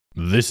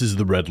This is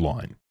The Red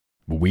Line,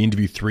 where we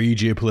interview three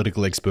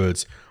geopolitical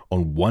experts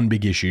on one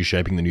big issue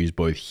shaping the news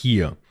both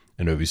here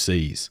and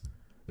overseas.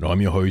 And I'm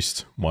your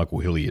host, Michael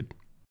Hilliard.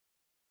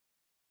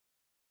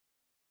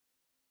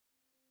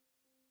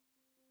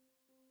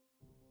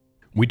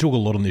 We talk a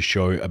lot on this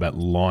show about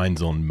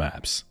lines on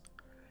maps,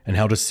 and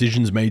how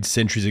decisions made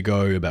centuries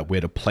ago about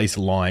where to place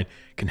a line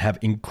can have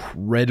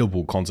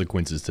incredible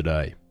consequences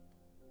today.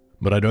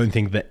 But I don't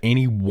think that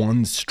any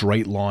one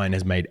straight line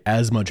has made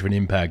as much of an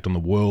impact on the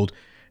world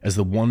as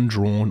the one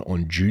drawn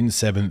on June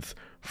 7th,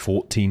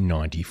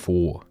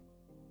 1494.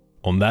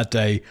 On that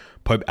day,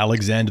 Pope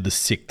Alexander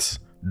VI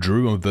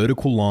drew a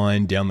vertical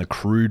line down the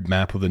crude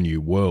map of the New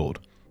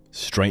World,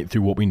 straight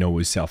through what we know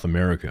as South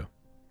America.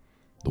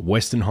 The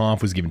western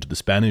half was given to the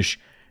Spanish,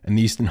 and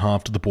the eastern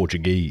half to the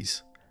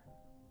Portuguese.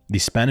 The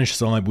Spanish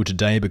side would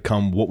today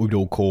become what we would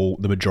all call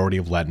the majority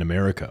of Latin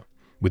America,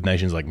 with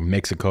nations like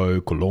Mexico,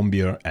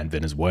 Colombia, and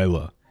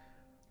Venezuela.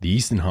 The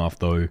eastern half,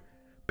 though,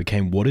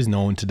 became what is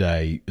known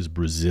today as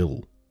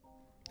Brazil,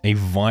 a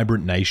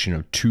vibrant nation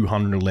of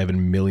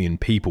 211 million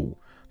people,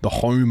 the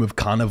home of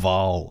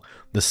Carnival,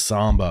 the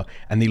samba,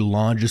 and the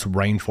largest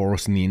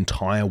rainforest in the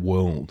entire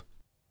world.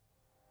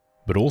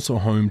 But also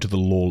home to the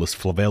lawless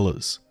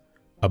favelas,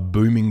 a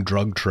booming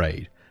drug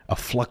trade, a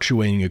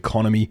fluctuating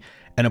economy,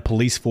 and a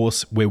police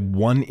force where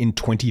 1 in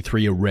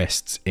 23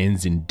 arrests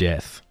ends in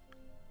death.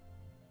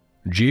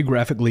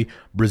 Geographically,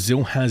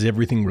 Brazil has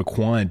everything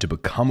required to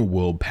become a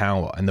world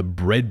power and the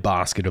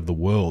breadbasket of the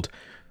world,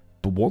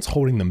 but what's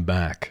holding them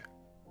back?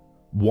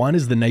 Why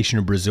does the nation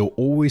of Brazil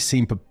always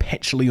seem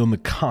perpetually on the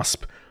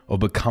cusp of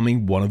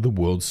becoming one of the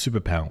world's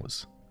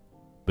superpowers?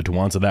 But to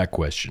answer that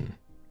question,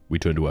 we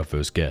turn to our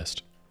first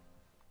guest.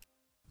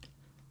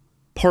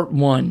 Part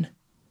 1.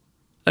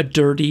 A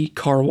dirty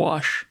car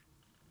wash.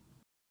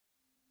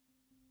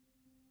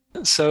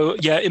 So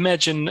yeah,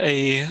 imagine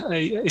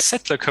a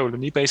settler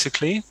colony,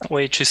 basically,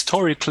 which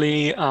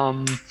historically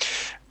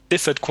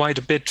differed quite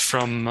a bit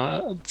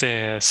from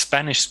their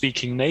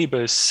Spanish-speaking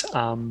neighbors.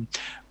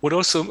 What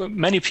also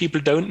many people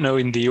don't know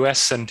in the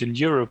US and in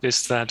Europe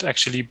is that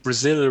actually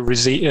Brazil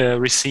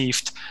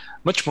received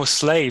much more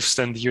slaves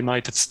than the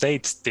United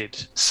States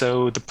did.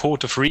 So the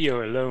port of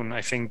Rio alone,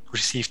 I think,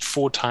 received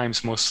 4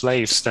 times more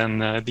slaves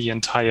than the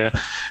entire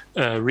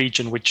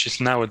region, which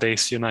is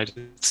nowadays the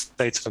United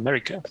States of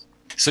America.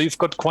 So you've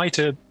got quite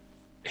a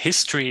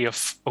history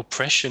of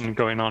oppression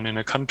going on in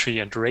a country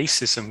and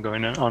racism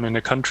going on in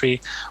a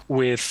country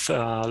with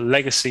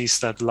legacies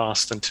that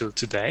last until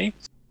today.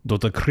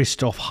 Dr.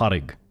 Christoph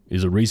Harig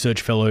is a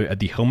research fellow at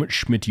the Helmut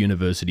Schmidt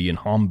University in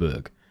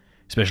Hamburg,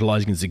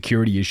 specializing in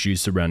security issues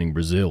surrounding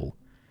Brazil.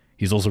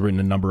 He's also written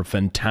a number of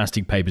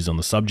fantastic papers on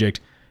the subject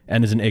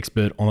and is an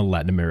expert on the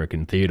Latin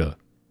American theater.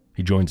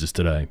 He joins us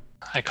today.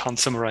 I can't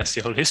summarize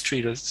the whole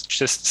history. Let's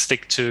just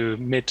stick to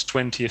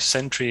mid-20th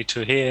century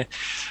to here,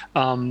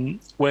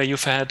 where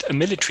you've had a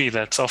military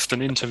that's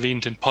often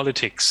intervened in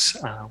politics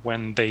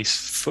when they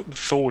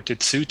thought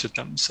it suited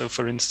them. So,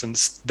 for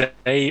instance,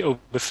 they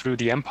overthrew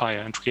the empire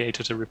and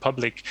created a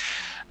republic,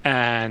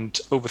 and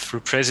overthrew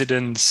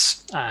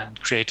presidents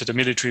and created a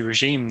military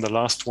regime, the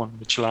last one,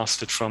 which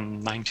lasted from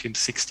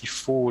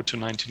 1964 to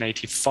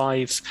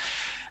 1985.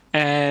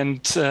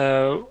 And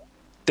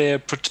their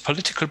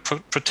political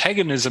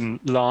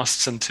protagonism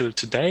lasts until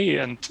today,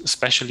 and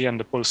especially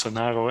under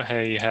Bolsonaro,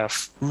 they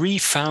have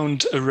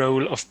refound a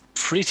role of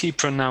pretty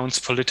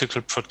pronounced political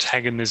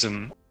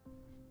protagonism.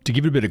 To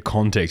give it a bit of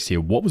context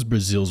here, what was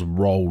Brazil's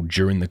role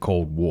during the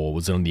Cold War?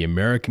 Was it on the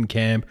American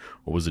camp,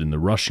 or was it in the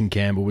Russian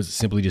camp, or was it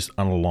simply just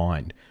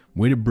unaligned?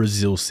 Where did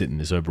Brazil sit in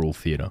this overall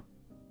theater?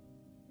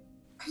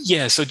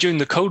 Yeah, so during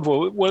the Cold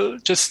War, well,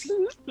 just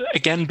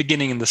again,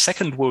 beginning in the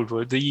Second World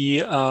War,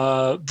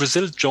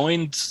 Brazil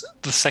joined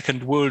the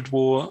Second World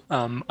War,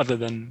 other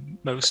than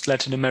most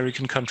Latin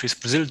American countries.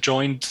 Brazil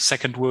joined the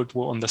Second World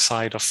War on the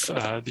side of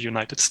the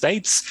United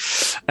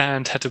States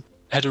and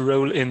had a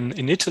role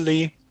in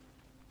Italy,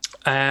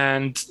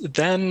 and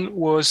then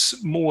was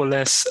more or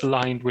less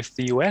aligned with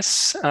the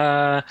US.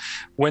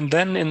 When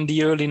then in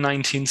the early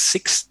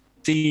 1960s,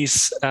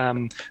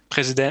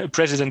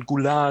 President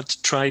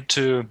Goulart tried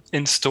to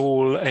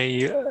install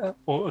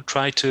or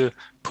try to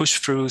push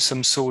through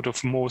some sort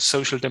of more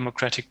social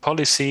democratic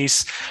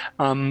policies.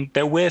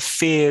 There were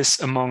fears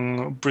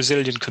among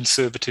Brazilian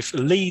conservative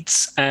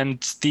elites and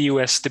the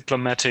US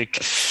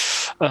diplomatic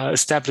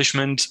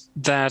establishment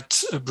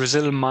that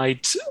Brazil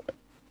might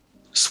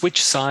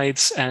switch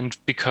sides and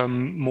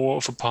become more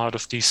of a part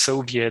of the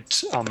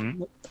Soviet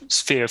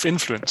sphere of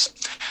influence,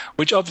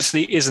 which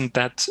obviously isn't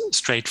that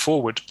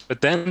straightforward. But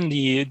then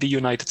the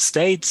United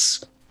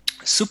States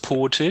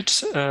supported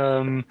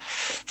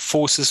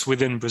forces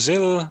within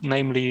Brazil,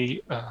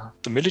 namely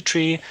the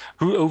military,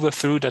 who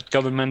overthrew that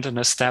government and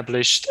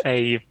established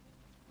a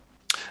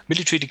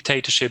military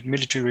dictatorship,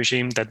 military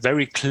regime that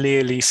very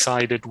clearly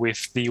sided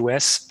with the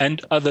US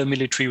and other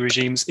military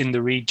regimes in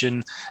the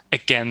region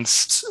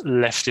against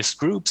leftist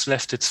groups,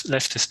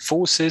 leftist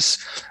forces.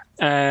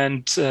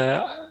 And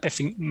I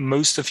think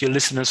most of your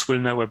listeners will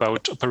know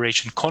about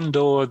Operation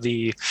Condor,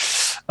 the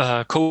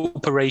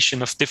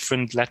cooperation of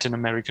different Latin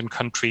American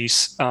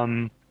countries,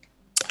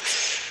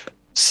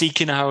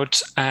 seeking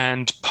out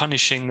and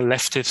punishing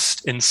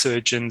leftist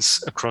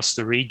insurgents across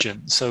the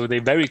region. So they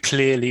very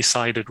clearly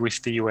sided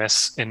with the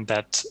US in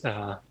that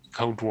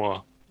Cold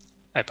War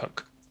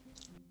epoch.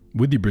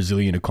 With the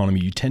Brazilian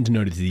economy, you tend to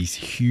notice these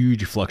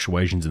huge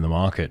fluctuations in the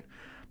market.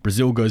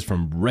 Brazil goes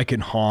from record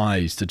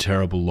highs to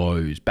terrible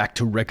lows, back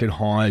to record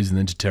highs and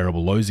then to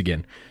terrible lows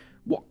again.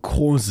 What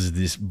causes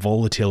this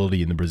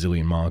volatility in the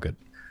Brazilian market?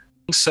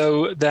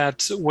 So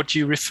that what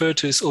you refer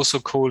to is also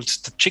called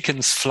the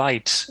chicken's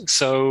flight.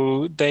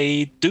 So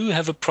they do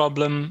have a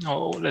problem,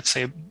 or let's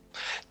say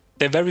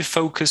they're very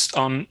focused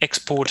on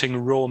exporting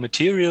raw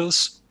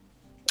materials.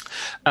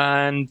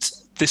 And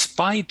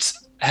despite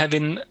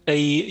having a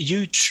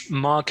huge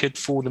market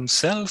for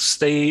themselves,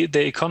 the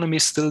economy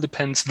still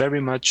depends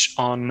very much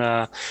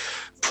on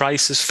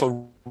prices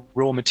for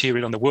raw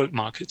material on the world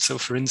market. So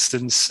for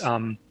instance,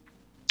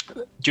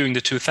 during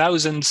the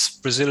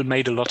 2000s, Brazil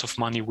made a lot of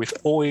money with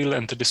oil,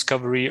 and the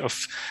discovery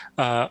of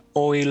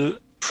oil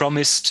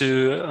promised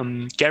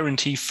to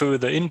guarantee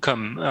further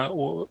income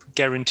or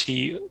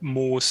guarantee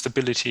more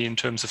stability in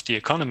terms of the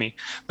economy.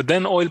 But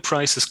then oil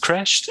prices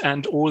crashed,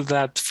 and all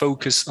that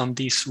focus on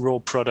these raw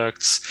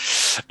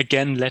products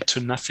again led to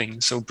nothing.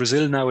 So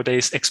Brazil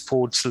nowadays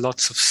exports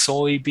lots of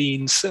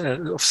soybeans,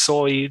 of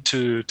soy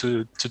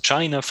to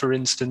China, for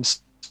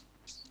instance.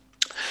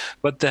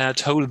 But that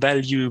whole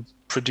value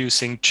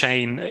producing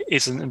chain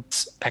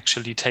isn't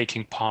actually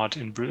taking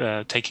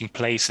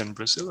place in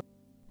Brazil.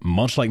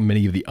 Much like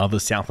many of the other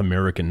South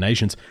American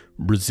nations,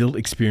 Brazil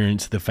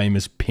experienced the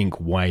famous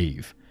pink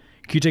wave.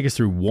 Can you take us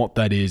through what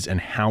that is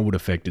and how it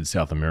affected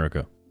South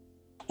America?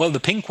 Well, the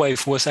pink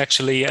wave was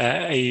actually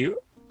a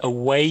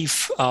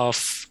wave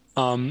of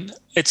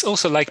it's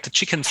also like the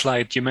chicken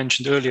flight you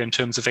mentioned earlier in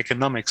terms of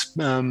economics.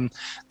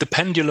 The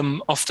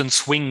pendulum often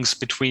swings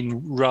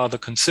between rather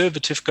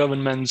conservative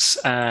governments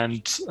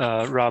and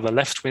rather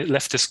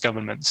leftist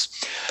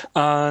governments.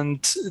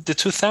 And the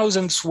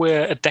 2000s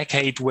were a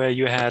decade where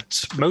you had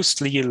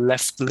mostly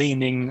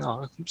left-leaning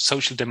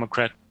social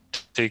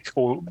democratic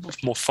or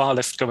more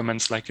far-left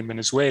governments like in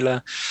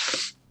Venezuela,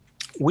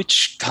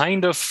 which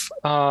kind of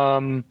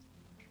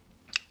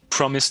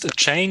promised a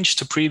change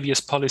to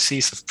previous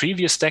policies of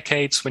previous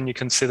decades, when you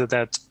consider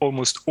that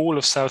almost all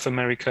of South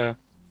America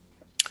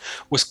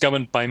was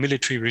governed by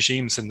military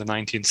regimes in the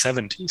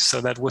 1970s. So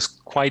that was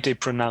quite a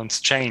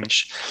pronounced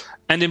change.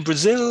 And in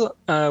Brazil,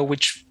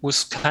 which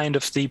was kind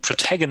of the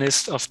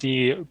protagonist of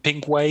the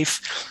pink wave,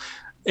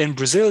 in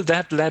Brazil,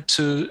 that led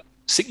to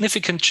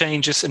significant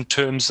changes in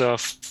terms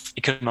of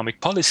economic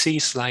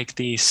policies like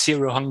the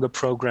Zero Hunger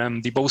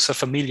Program, the Bolsa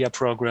Familia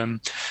program,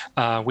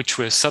 which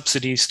were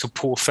subsidies to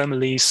poor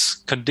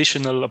families,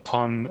 conditional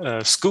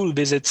upon school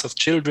visits of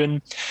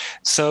children.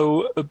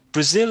 So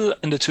Brazil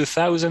in the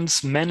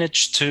 2000s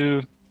managed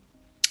to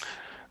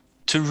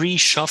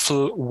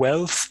reshuffle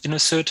wealth in a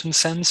certain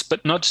sense,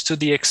 but not to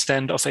the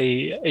extent of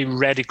a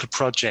radical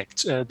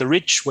project. The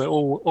rich were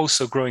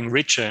also growing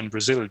richer in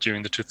Brazil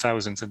during the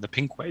 2000s in the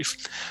pink wave,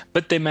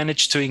 but they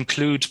managed to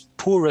include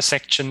poorer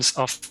sections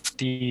of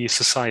the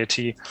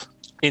society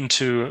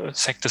into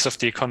sectors of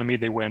the economy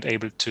they weren't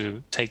able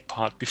to take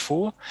part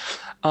before.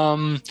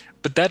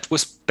 But that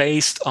was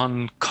based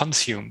on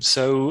consume.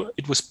 So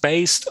it was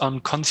based on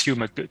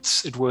consumer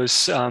goods. It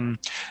was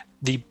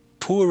the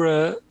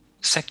poorer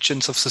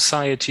sections of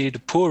society, the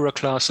poorer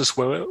classes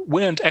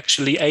weren't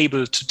actually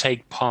able to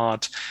take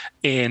part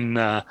in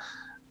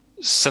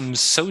some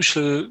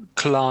social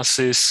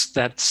classes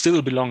that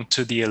still belonged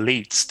to the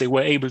elites. They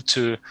were able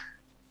to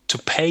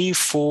pay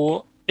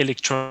for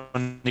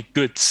electronic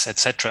goods,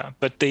 etc.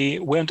 But they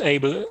weren't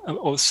able,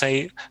 or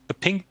say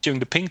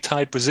during the pink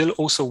tide, Brazil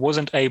also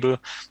wasn't able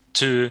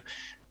to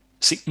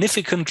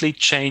significantly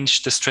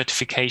change the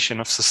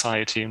stratification of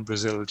society in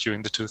Brazil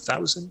during the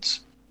 2000s.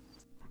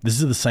 This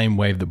is the same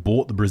wave that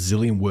brought the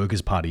Brazilian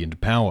Workers' Party into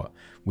power,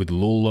 with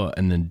Lula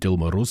and then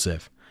Dilma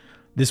Rousseff.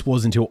 This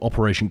was until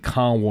Operation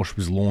Car Wash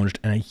was launched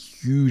and a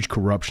huge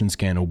corruption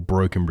scandal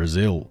broke in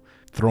Brazil,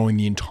 throwing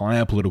the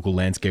entire political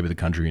landscape of the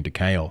country into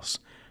chaos.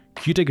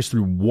 Can you take us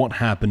through what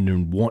happened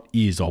and what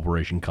is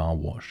Operation Car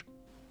Wash?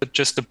 But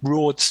just the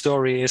broad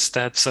story is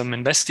that some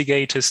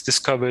investigators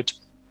discovered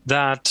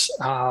that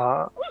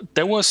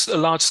there was a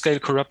large-scale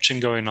corruption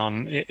going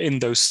on in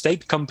those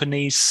state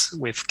companies,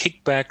 with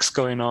kickbacks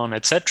going on,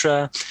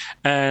 etc.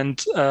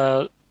 And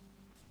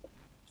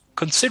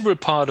considerable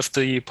part of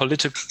the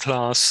political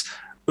class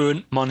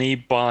earned money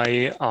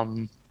by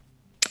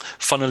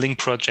funneling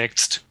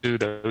projects to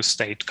those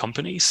state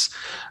companies.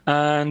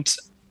 And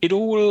it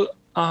all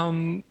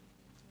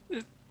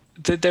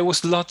there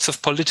was lots of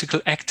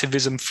political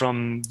activism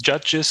from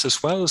judges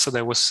as well. So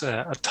there was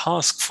a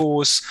task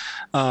force.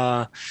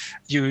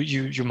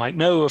 You might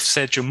know of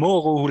Sergio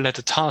Moro, who led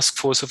a task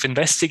force of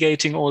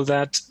investigating all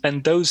that.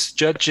 And those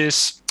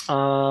judges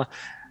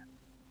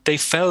they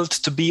felt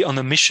to be on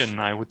a mission,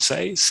 I would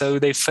say. So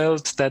they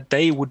felt that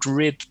they would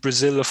rid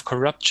Brazil of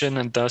corruption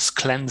and thus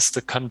cleanse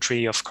the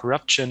country of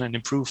corruption and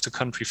improve the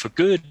country for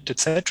good,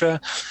 etc.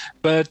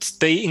 But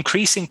they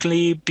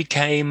increasingly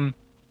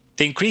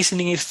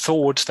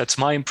thought, that's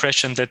my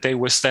impression, that they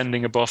were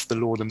standing above the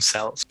law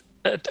themselves.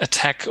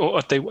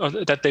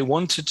 That they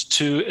wanted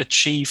to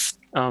achieve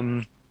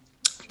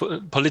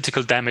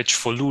political damage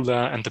for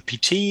Lula and the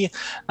PT.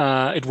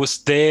 It was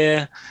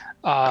their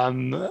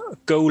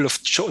goal of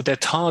their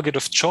target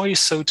of choice,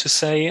 so to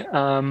say.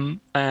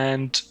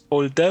 And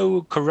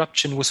although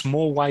corruption was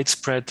more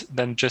widespread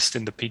than just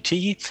in the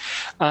PT,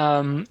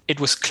 it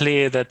was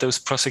clear that those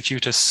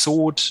prosecutors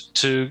sought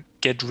to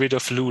get rid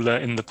of Lula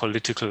in the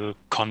political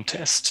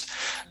contest,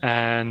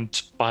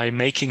 and by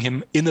making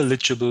him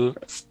ineligible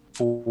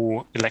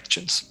for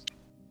elections.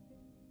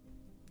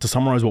 To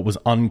summarize what was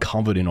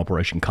uncovered in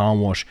Operation Car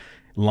Wash,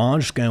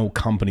 large-scale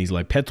companies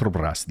like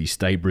Petrobras, the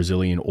state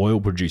Brazilian oil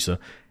producer,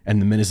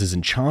 and the ministers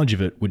in charge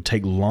of it would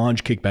take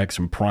large kickbacks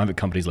from private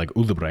companies like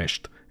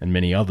Odebrecht and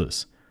many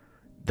others.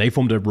 They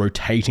formed a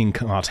rotating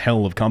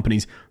cartel of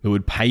companies that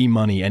would pay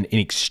money and in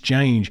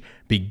exchange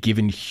be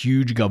given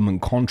huge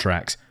government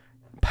contracts,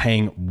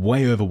 paying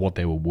way over what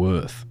they were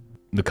worth.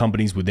 The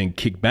companies would then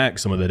kick back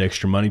some of that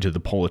extra money to the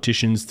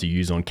politicians to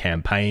use on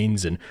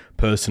campaigns and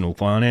personal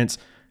finance,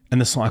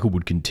 and the cycle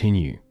would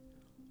continue.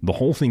 The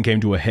whole thing came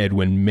to a head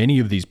when many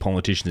of these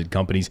politicians and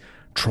companies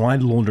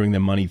tried laundering their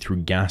money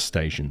through gas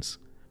stations.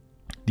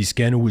 The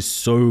scandal was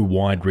so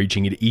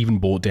wide-reaching it even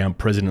brought down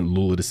President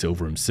Lula da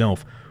Silva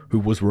himself, who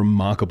was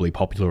remarkably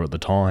popular at the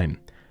time.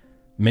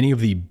 Many of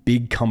the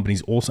big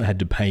companies also had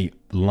to pay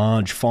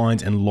large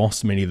fines and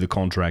lost many of the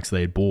contracts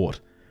they had bought,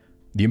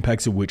 the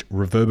impacts of which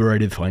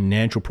reverberated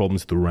financial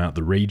problems throughout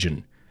the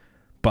region.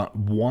 But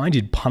why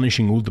did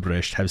punishing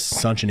Odebrecht have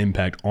such an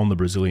impact on the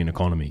Brazilian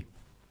economy?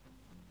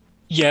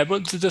 Yeah,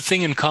 but the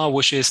thing in car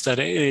wash is that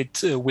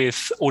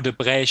with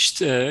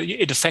Odebrecht,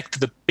 it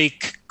affected the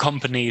big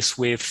companies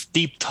with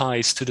deep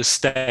ties to the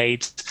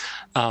state,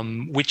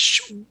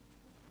 which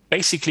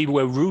basically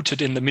were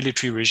rooted in the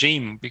military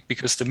regime,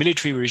 because the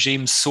military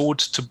regime sought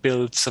to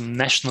build some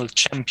national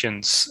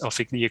champions of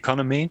the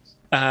economy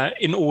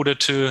in order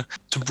to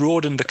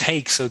broaden the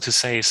cake, so to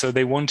say. So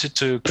they wanted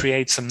to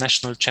create some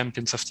national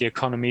champions of the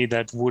economy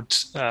that would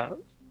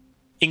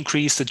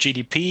increase the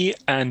GDP,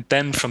 and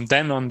then from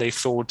then on they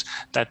thought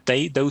that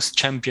those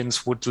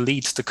champions would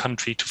lead the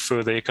country to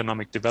further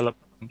economic development.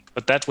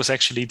 But that was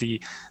actually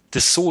the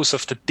source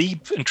of the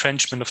deep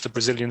entrenchment of the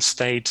Brazilian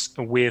state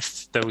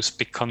with those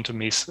big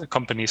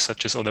companies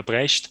such as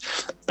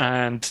Odebrecht.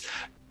 And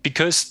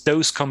because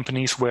those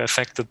companies were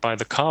affected by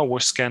the car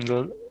wash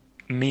scandal,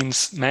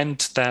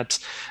 meant that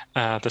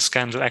the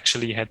scandal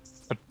actually had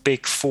a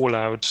big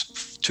fallout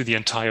to the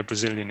entire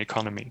Brazilian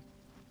economy.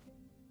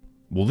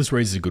 Well, this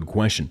raises a good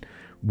question.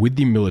 With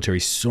the military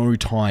so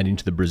tied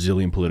into the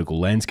Brazilian political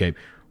landscape,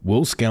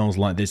 will scandals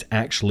like this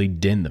actually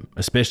dent them,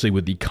 especially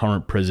with the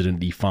current president,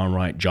 the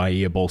far-right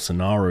Jair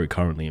Bolsonaro,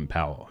 currently in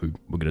power, who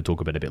we're going to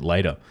talk about a bit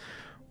later?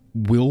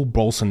 Will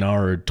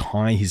Bolsonaro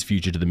tie his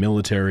future to the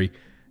military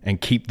and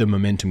keep the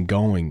momentum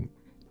going,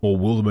 or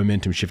will the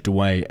momentum shift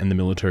away and the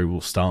military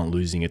will start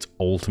losing its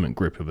ultimate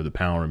grip over the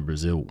power in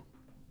Brazil?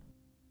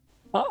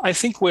 I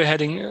think we're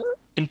heading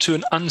into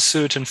an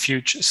uncertain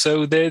future.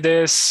 So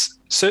there's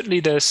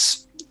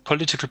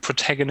political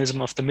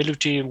protagonism of the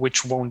military,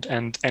 which won't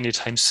end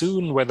anytime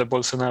soon, whether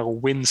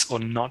Bolsonaro wins or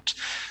not.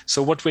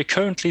 So what we're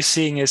currently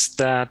seeing is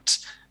that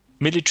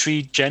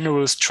military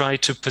generals try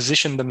to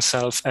position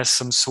themselves as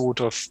some sort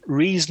of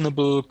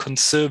reasonable,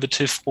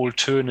 conservative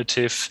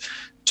alternative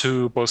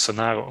to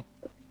Bolsonaro.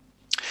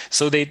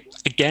 So they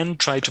again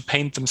try to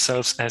paint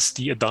themselves as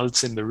the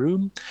adults in the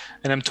room.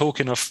 And I'm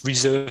talking of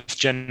reserve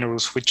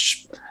generals,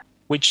 which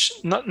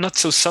not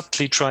so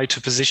subtly try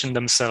to position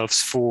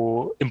themselves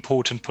for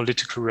important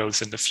political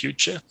roles in the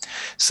future.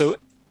 So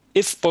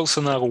if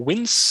Bolsonaro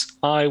wins,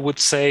 I would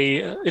say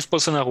if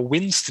Bolsonaro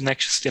wins the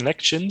next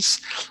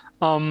elections,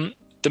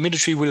 the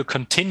military will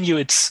continue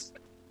its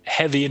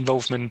heavy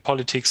involvement in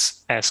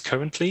politics as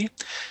currently.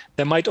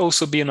 There might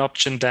also be an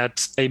option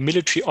that a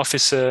military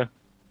officer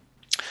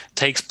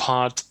takes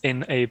part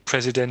in a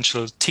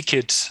presidential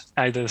ticket,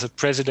 either as a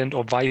president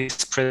or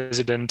vice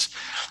president,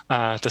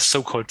 the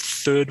so-called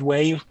third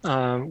way,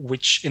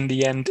 which in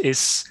the end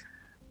is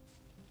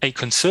a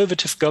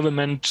conservative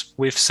government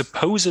with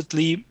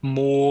supposedly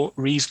more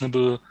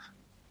reasonable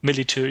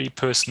military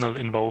personnel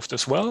involved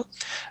as well.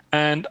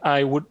 And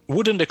I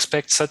wouldn't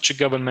expect such a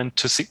government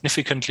to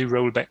significantly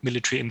roll back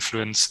military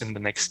influence in the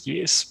next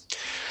years.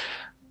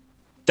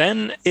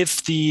 Then,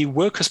 if the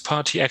Workers'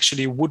 Party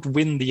actually would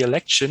win the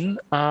election,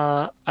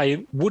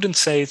 I wouldn't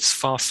say it's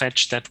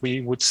far-fetched that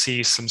we would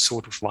see some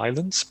sort of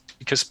violence,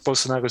 because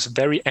Bolsonaro is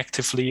very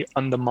actively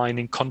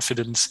undermining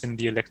confidence in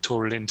the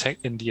electoral in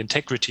the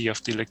integrity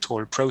of the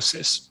electoral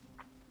process.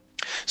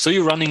 So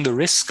you're running the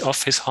risk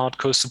of his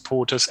hardcore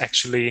supporters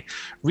actually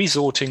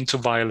resorting to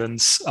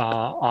violence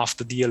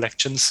after the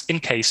elections in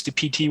case the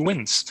PT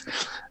wins,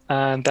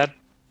 and that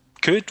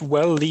could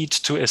well lead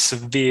to a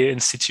severe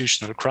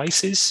institutional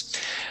crisis,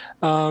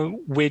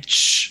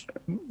 whose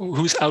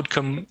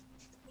outcome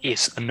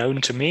is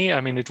unknown to me.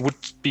 I mean, it would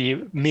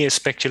be mere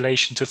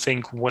speculation to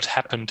think what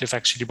happened if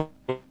actually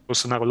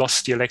Bolsonaro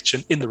lost the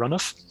election in the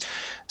runoff.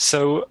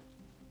 So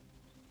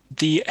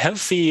the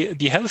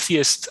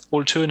healthiest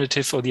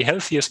alternative, or the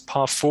healthiest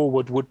path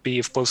forward, would be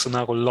if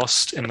Bolsonaro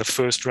lost in the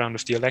first round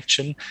of the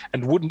election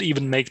and wouldn't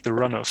even make the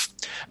runoff,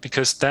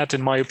 because that,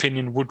 in my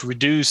opinion, would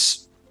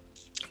reduce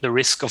the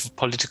risk of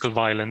political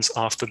violence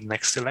after the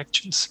next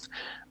elections.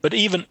 But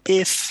even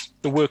if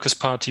the Workers'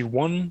 Party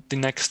won the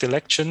next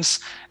elections,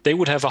 they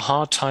would have a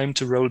hard time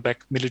to roll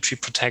back military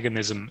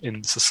protagonism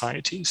in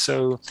society.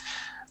 So,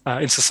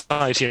 in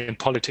society and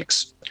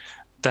politics,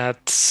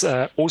 that's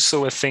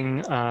also a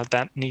thing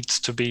that needs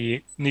to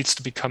be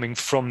coming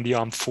from the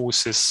armed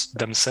forces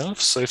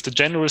themselves. So, if the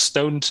generals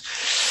don't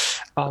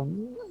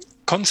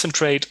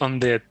concentrate on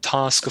their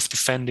task of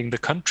defending the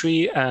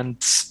country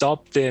and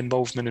stop their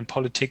involvement in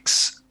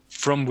politics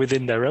from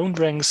within their own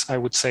ranks, I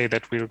would say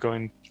that we're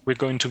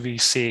going to be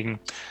seeing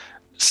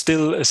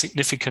still a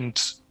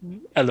significant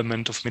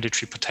element of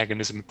military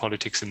protagonism in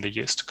politics in the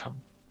years to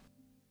come.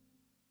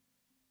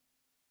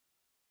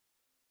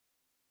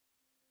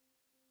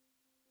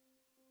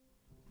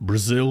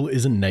 Brazil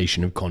is a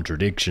nation of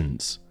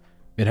contradictions.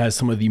 It has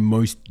some of the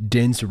most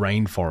dense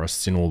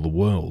rainforests in all the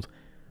world,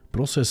 but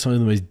also some of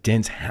the most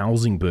dense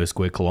housing per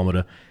square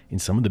kilometre in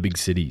some of the big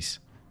cities.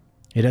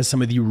 It has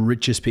some of the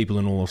richest people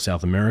in all of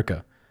South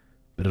America,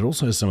 but it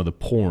also has some of the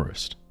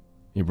poorest.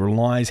 It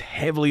relies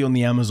heavily on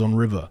the Amazon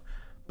River,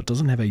 but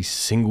doesn't have a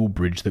single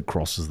bridge that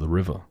crosses the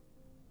river.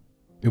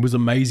 It was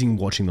amazing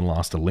watching the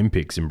last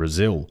Olympics in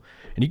Brazil,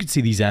 and you could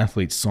see these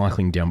athletes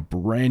cycling down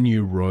brand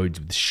new roads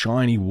with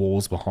shiny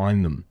walls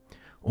behind them,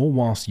 all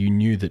whilst you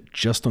knew that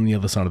just on the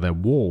other side of that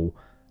wall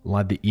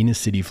lied the inner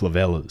city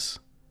favelas.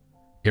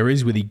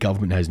 Areas where the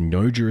government has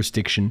no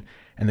jurisdiction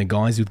and the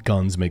guys with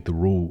guns make the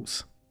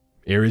rules.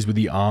 Areas where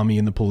the army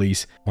and the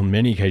police on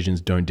many occasions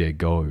don't dare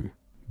go.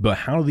 But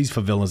how do these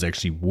favelas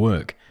actually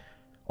work?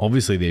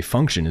 Obviously they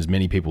function as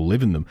many people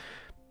live in them,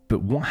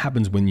 but what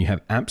happens when you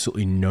have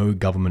absolutely no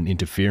government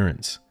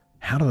interference?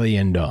 How do they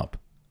end up?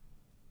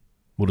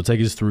 Well, to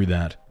take us through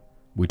that,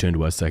 we turn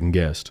to our second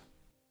guest.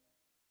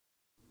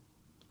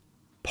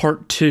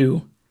 Part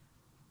 2.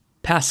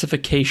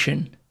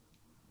 Pacification.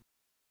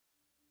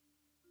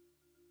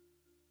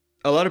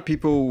 A lot of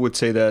people would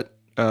say that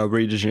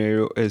Rio de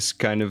Janeiro is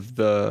kind of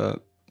the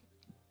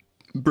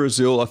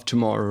Brazil of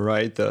tomorrow,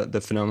 right?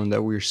 The phenomenon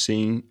that we're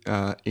seeing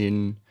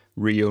in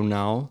Rio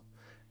now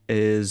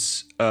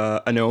is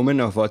an omen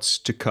of what's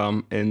to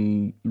come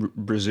in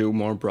Brazil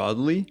more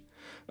broadly,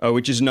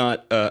 which is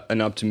not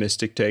an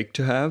optimistic take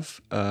to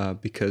have,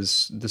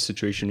 because the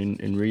situation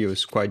in Rio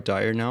is quite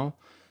dire now,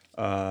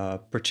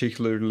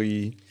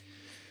 particularly,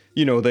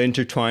 the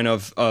intertwine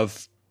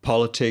of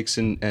politics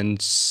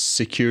and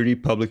security,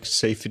 public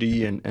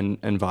safety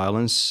and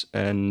violence,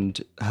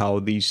 and how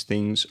these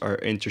things are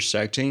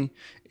intersecting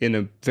in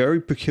a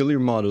very peculiar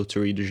model to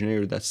Rio de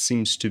Janeiro that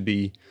seems to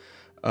be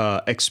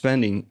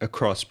expanding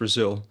across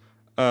Brazil.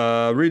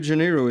 Rio de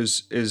Janeiro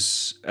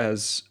is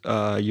as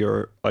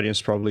your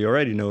audience probably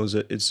already knows,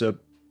 it's a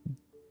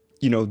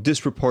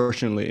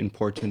disproportionately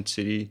important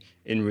city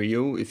in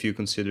Rio if you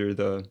consider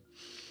the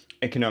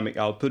economic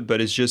output,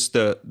 but it's just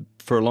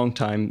for a long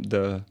time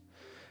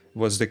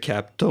was the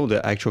capital,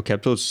 the actual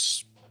capital.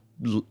 Is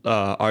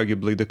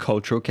arguably the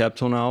cultural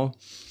capital now,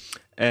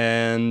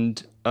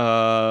 and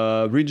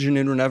Rio de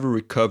Janeiro never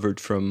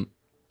recovered from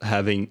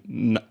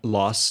having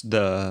lost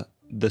the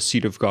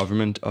seat of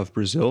government of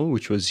Brazil,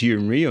 which was here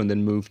in Rio, and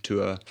then moved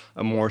to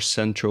a more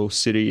central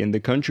city in the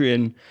country.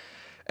 And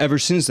ever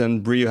since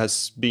then, Rio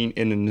has been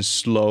in a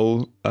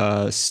slow,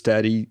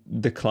 steady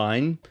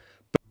decline.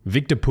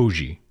 Victor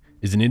Pougy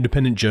is an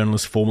independent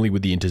journalist formerly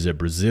with the Intercept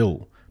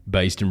Brazil,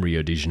 based in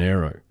Rio de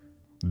Janeiro.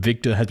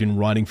 Victor has been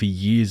writing for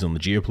years on the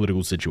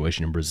geopolitical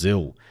situation in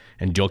Brazil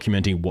and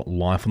documenting what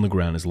life on the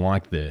ground is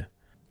like there.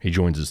 He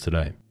joins us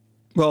today.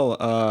 Well,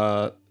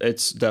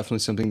 it's definitely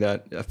something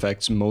that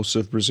affects most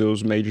of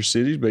Brazil's major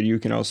cities, but you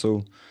can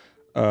also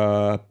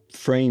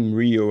frame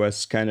Rio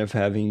as kind of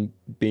having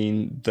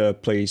been the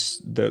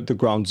place, the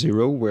ground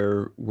zero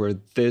where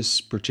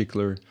this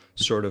particular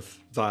sort of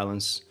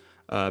violence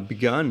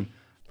begun.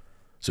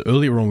 So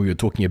earlier on we were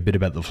talking a bit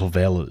about the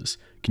favelas.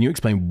 Can you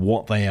explain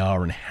what they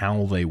are and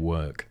how they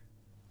work?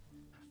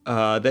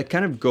 That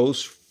kind of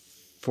goes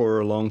for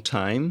a long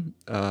time.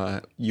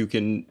 You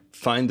can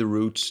find the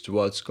roots to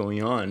what's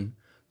going on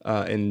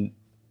in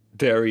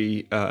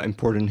very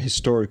important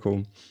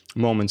historical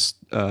moments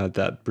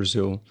that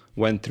Brazil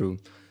went through.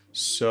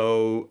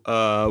 So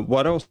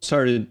what all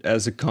started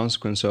as a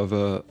consequence of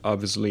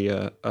obviously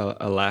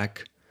a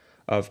lack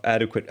of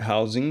adequate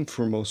housing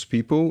for most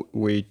people,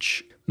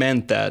 which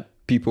meant that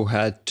people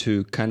had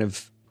to kind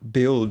of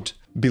build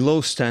below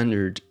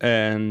standard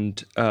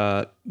and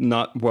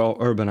not well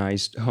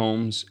urbanized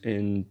homes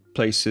in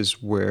places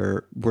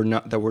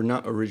that were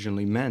not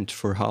originally meant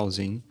for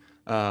housing.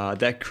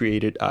 that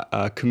created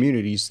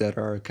communities that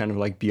are kind of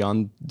like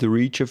beyond the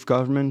reach of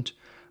government.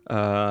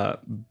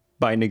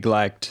 By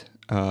neglect,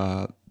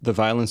 the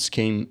violence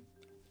came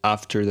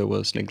after there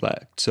was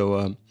neglect.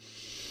 So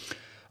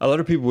a lot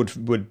of people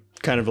would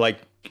kind of like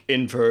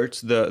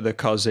invert the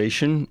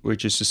causation,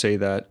 which is to say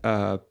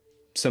that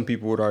some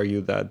people would argue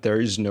that there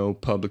is no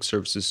public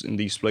services in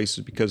these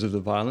places because of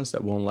the violence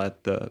that won't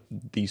let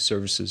these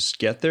services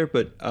get there.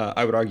 But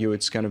I would argue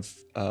it's kind of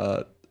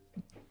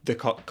the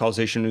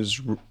causation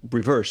is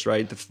reversed,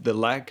 right? The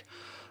lack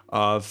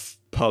of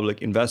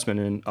public investment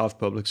and of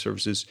public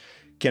services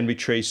can be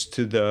traced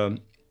to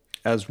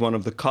as one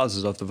of the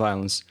causes of the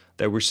violence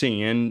that we're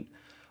seeing. And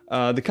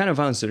the kind of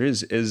violence there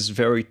is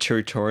very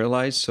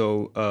territorialized.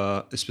 So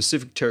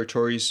specific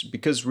territories,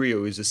 because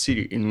Rio is a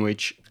city in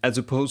which, as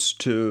opposed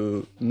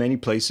to many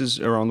places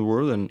around the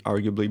world and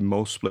arguably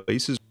most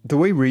places, the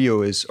way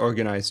Rio is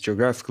organized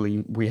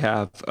geographically, we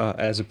have,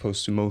 as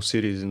opposed to most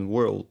cities in the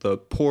world, the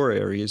poor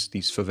areas,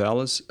 these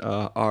favelas,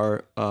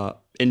 are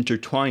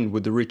intertwined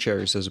with the rich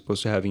areas, as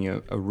opposed to having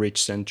a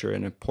rich center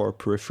and a poor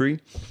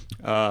periphery.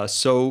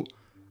 So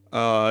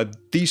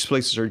these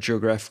places are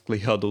geographically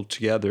huddled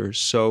together.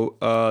 So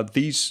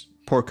these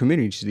poor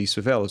communities, these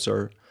favelas,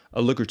 are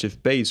a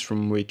lucrative base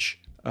from which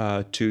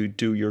to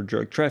do your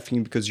drug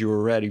trafficking, because you're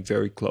already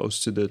very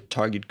close to the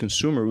target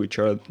consumer, which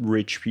are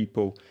rich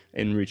people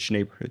in rich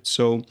neighborhoods.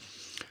 So,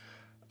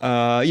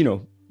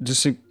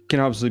 this can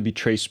obviously be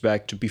traced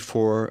back to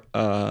before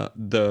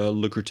the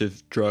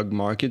lucrative drug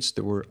markets.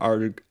 There were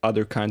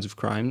other kinds of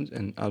crimes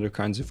and other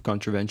kinds of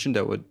contravention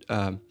that would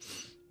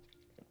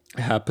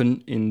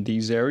happen in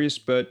these areas.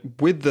 But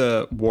with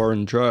the war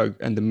on drug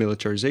and the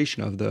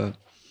militarization of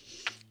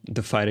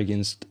the fight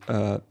against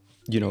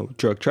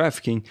drug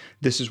trafficking,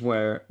 this is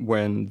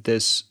when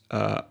this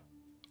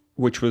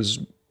which was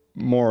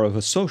more of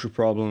a social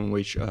problem,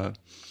 which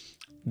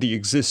the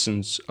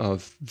existence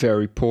of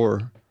very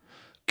poor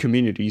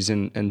communities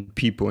and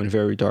people in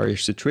very dire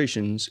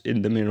situations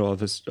in the middle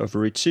of a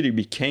rich city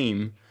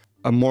became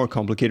a more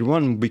complicated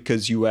one,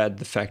 because you add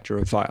the factor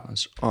of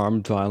violence,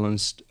 armed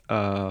violence,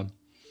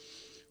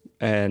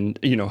 and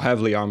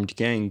heavily armed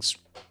gangs.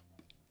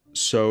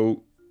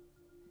 So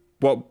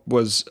what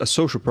was a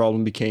social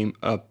problem became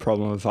a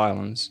problem of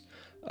violence,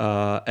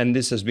 and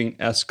this has been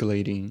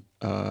escalating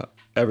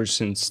ever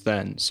since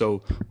then.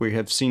 So we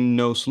have seen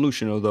no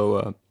solution,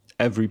 although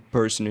every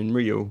person in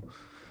Rio,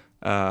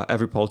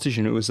 every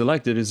politician who is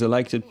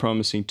elected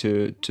promising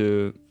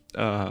to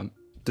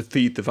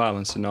defeat the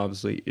violence, and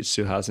obviously it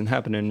still hasn't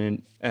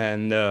happened.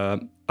 And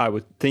I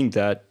would think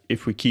that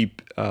if we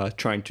keep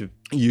trying to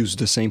use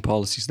the same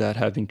policies that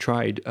have been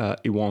tried,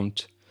 it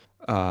won't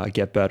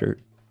get better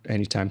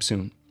anytime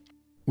soon.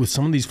 With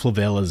some of these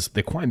favelas,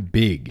 they're quite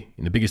big,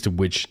 and the biggest of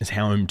which is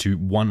home to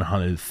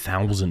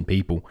 100,000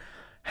 people.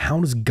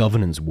 How does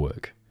governance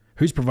work?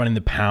 Who's providing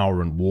the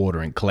power and water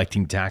and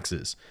collecting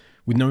taxes?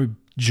 With no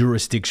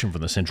jurisdiction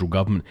from the central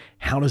government,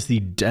 how does the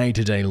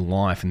day-to-day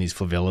life in these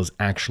favelas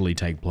actually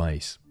take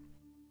place?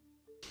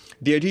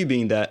 The idea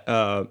being that,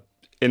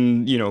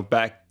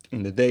 back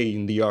in the day,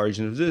 in the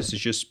origin of this, is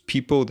just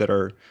people that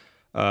are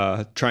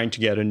trying to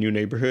get a new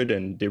neighborhood,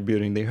 and they're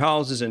building their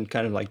houses and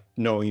kind of like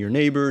knowing your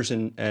neighbors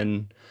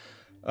and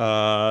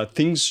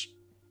things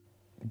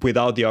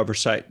without the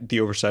oversight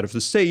of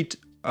the state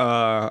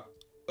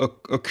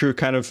occur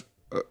kind of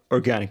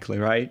organically,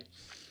 right?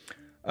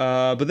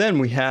 But then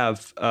we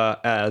have,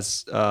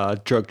 as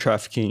drug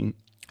trafficking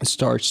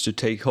starts to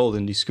take hold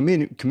in these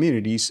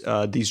communities,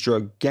 these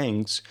drug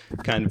gangs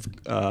kind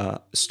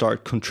of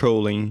start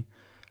controlling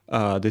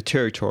the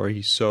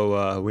territory.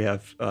 So we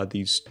have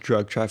these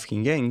drug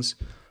trafficking gangs,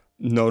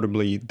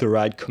 notably the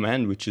Red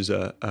Command, which is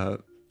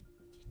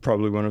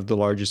probably one of the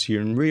largest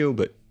here in Rio,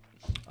 but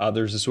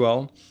others as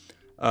well,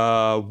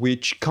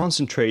 which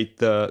concentrate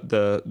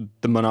the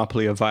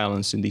monopoly of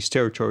violence in these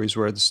territories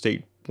where the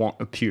state won't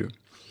appear.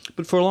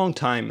 But for a long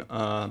time,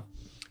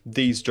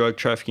 these drug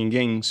trafficking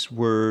gangs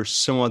were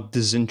somewhat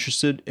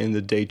disinterested in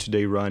the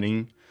day-to-day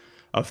running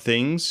of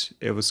things.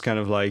 It was kind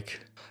of like,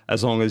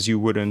 as long as you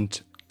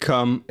wouldn't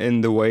come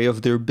in the way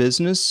of their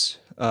business,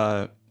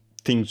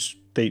 things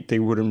they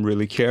wouldn't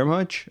really care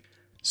much.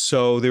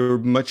 So they were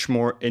much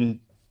more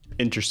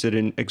interested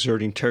in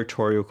exerting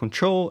territorial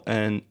control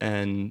and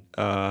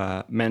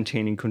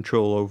maintaining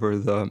control over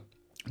the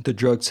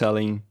drug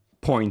selling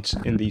points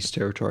in these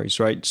territories,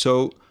 right?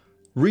 So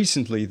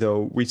recently,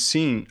 though, we've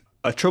seen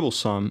a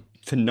troublesome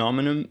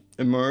phenomenon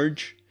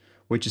emerge,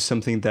 which is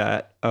something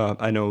that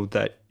I know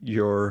that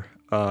your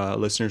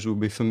listeners will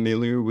be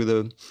familiar with,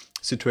 a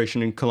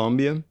situation in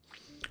Colombia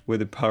with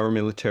the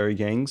paramilitary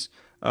gangs.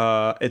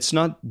 It's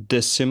not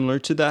dissimilar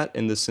to that,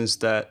 in the sense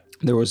that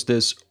there was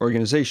this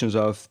organizations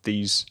of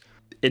these,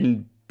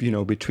 in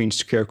between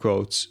scare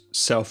quotes,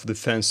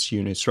 self-defense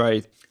units,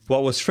 right?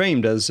 What was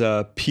framed as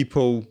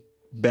people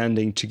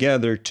banding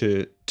together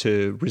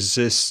to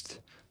resist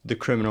the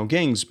criminal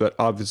gangs, but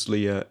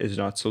obviously is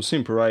not so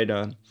simple, right?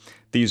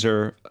 These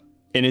are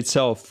in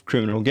itself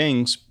criminal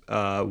gangs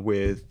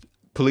with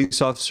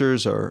police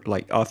officers, or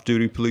like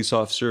off-duty police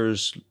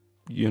officers,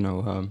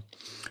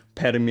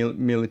 petty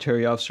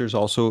military officers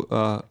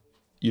also,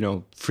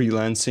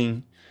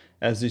 freelancing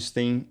as this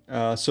thing.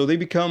 So they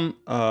become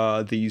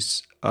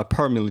these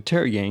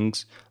paramilitary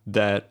gangs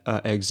that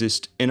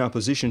exist in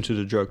opposition to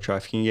the drug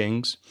trafficking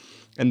gangs.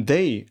 And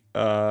they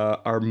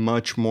are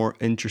much more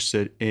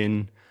interested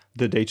in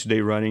the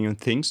day-to-day running of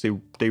things.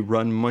 They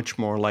run much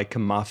more like a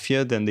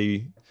mafia than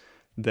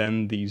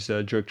these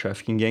drug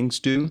trafficking gangs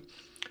do.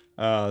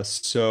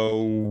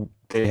 So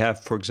they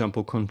have, for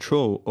example,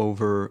 control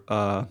over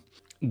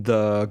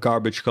the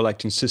garbage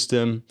collecting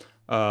system.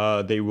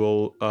 They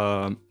will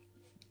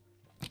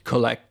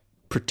collect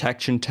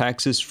protection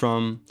taxes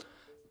from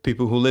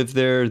people who live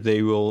there.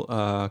 They will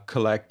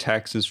collect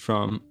taxes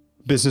from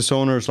business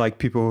owners, like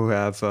people who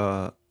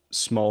have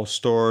small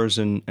stores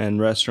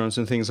and restaurants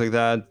and things like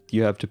that.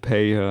 You have to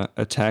pay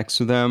a tax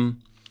to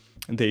them.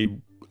 They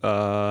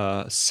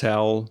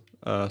sell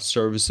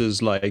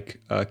services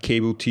like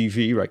cable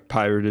TV, like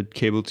pirated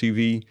cable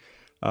TV,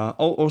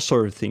 all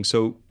sort of things.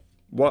 So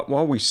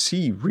what we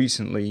see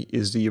recently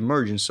is the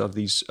emergence of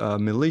these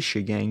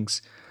militia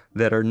gangs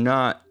that are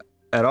not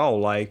at all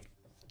like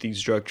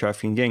these drug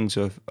trafficking gangs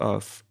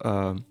of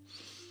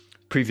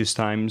previous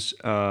times.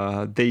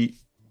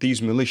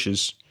 These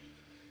militias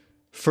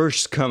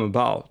first come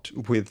about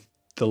with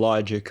the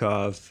logic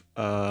of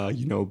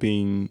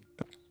doing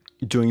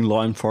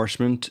law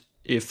enforcement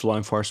if law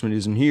enforcement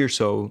isn't here.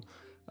 So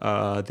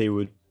they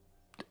would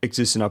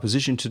exist in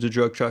opposition to the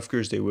drug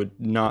traffickers. They would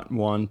not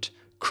want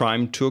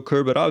crime to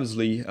occur, but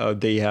obviously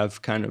they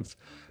have kind of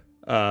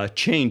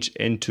changed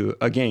into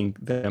a gang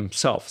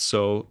themselves.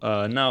 So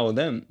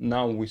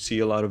now we see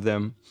a lot of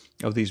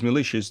these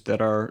militias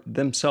that are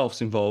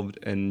themselves involved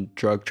in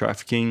drug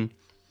trafficking.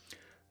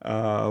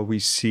 We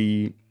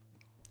see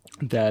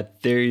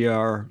that they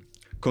are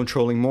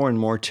controlling more and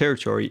more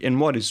territory. And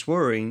what is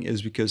worrying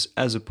is because,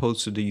 as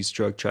opposed to these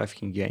drug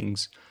trafficking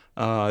gangs,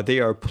 they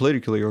are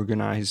politically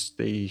organized.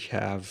 They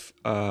have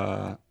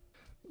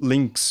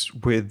links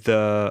with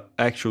the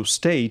actual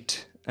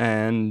state,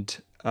 and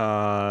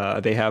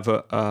they have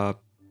a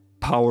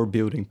power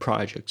building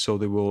project. So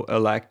they will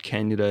elect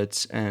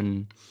candidates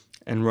and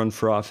run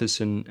for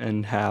office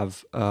and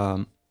have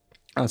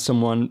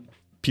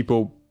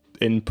people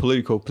in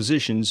political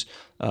positions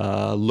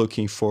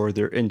looking for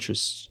their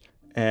interests.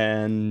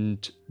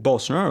 And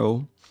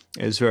Bolsonaro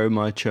is very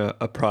much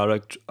a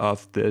product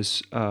of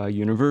this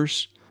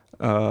universe.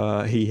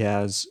 He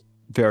has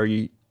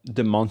very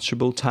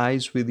demonstrable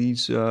ties with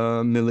these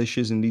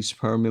militias and these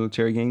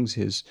paramilitary gangs.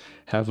 He's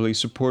heavily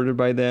supported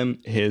by them.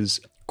 His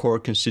core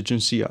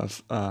constituency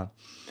of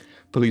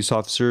police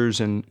officers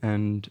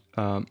and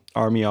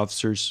army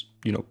officers,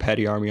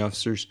 petty army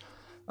officers,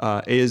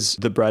 is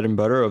the bread and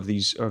butter of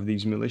these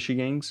militia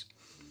gangs.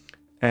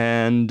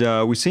 And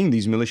we're seeing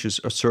these militias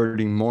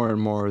asserting more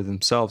and more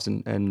themselves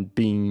and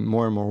being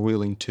more and more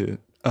willing to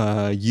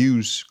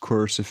use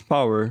coercive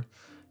power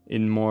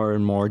in more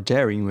and more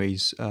daring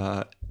ways.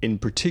 In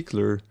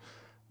particular,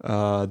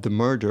 the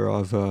murder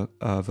of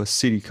a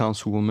city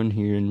councilwoman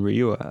here in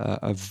Rio,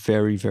 a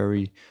very,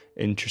 very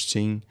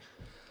interesting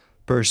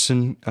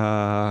person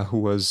who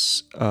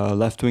was a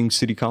left-wing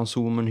city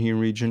councilwoman here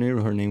in Rio de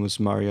Janeiro. Her name was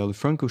Marielle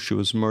Franco. She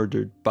was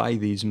murdered by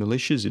these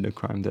militias in a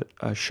crime that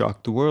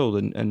shocked the world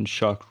and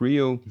shocked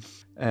Rio.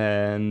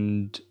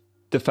 And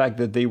the fact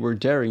that they were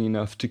daring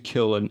enough to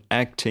kill an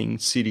acting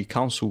city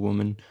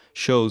councilwoman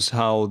shows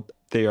how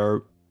they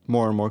are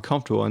more and more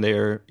comfortable, and they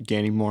are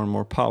gaining more and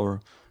more power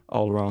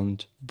all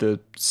around the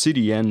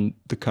city and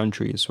the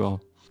country as well.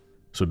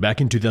 So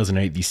back in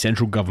 2008, the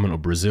central government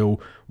of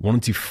Brazil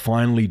wanted to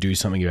finally do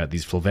something about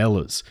these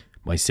favelas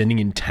by sending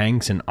in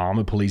tanks and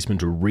armored policemen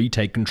to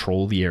retake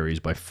control of the areas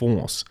by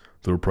force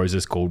through a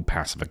process called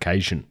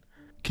pacification.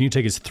 Can you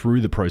take us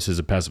through the process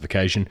of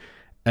pacification,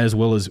 as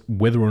well as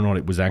whether or not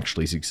it was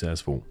actually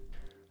successful?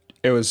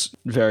 It was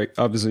very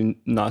obviously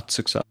not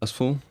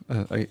successful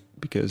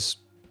because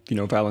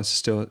violence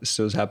is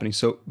still happening.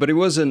 So, but it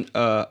wasn't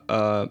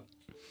a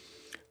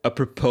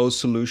proposed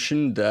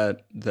solution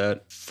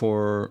that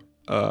for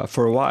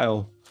a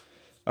while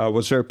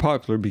was very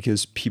popular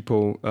because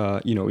people,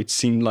 it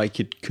seemed like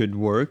it could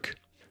work.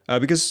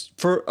 Because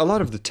for a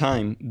lot of the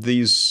time,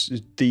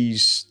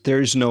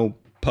 there is no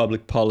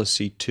public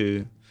policy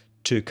to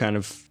kind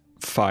of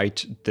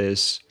fight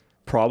this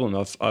problem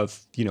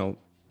of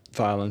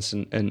violence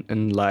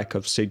and lack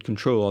of state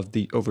control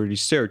over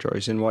these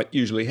territories. And what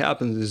usually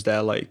happens is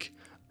that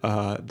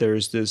there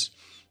is this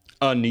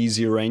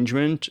uneasy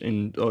arrangement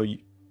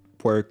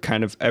where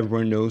kind of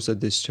everyone knows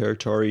that this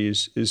territory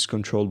is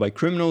controlled by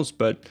criminals,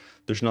 but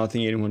there's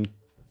nothing anyone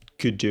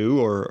could do,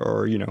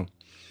 or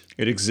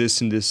it exists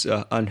in this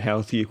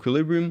unhealthy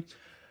equilibrium.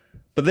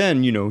 But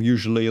then,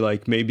 usually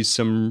maybe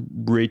some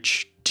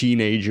rich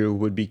teenager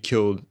would be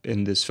killed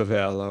in this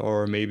favela,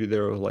 or maybe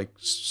there was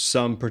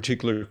some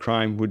particular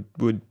crime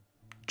would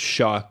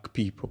shock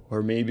people,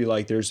 or maybe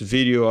there's a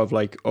video of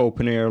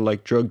open air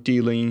drug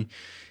dealing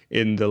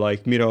in the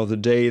middle of the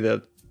day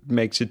that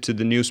makes it to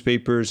the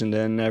newspapers, and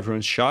then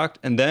everyone's shocked,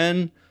 and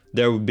then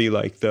there would be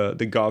like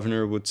the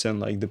governor would send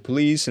like the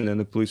police, and then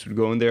the police would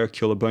go in there,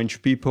 kill a bunch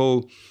of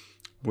people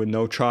with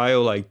no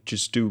trial, like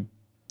just do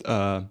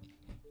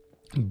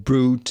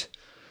brute,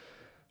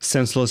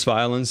 senseless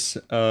violence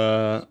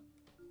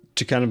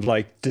to kind of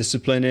like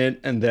discipline it,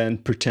 and then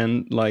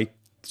pretend like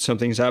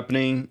something's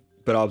happening,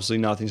 but obviously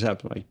nothing's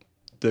happening. Like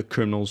the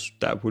criminals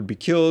that would be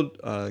killed,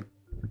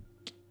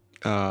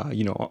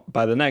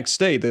 by the next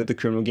day, the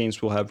criminal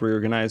gangs will have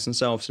reorganized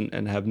themselves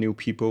and have new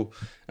people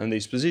in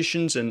these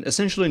positions, and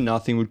essentially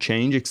nothing would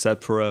change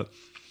except for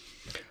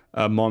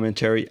a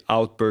momentary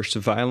outburst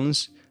of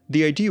violence.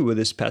 The idea with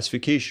this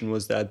pacification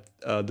was that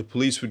the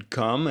police would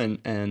come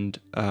and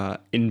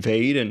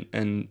invade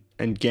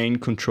and gain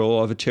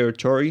control of a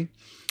territory,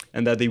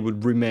 and that they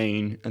would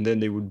remain, and then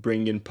they would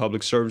bring in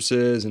public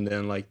services, and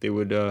then like they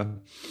would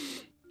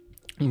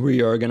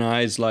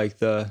reorganize like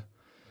the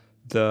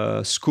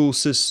school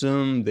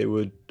system. They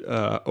would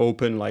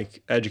open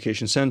like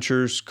education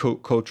centers,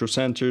 cultural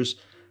centers.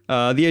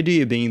 The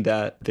idea being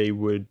that they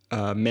would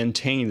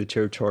maintain the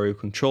territorial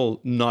control,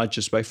 not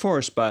just by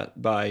force,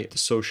 but by the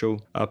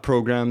social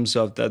programs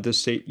that the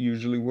state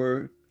usually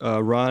were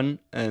run,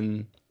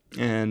 and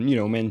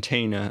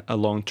maintain a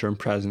long-term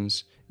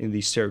presence in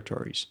these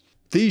territories.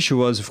 The issue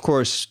was, of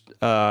course,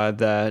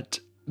 that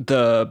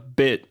the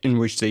bit in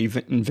which they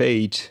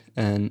invade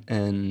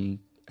and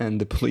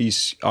the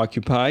police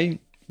occupy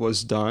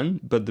was done,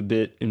 but the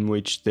bit in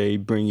which they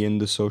bring in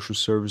the social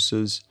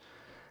services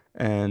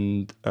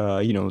and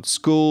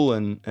school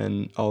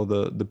and all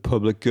the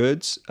public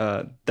goods,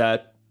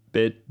 that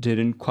bit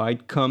didn't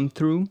quite come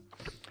through.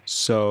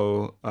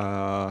 So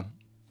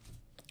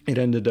it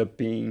ended up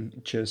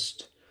being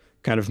just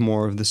kind of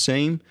more of the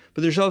same.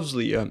 But there's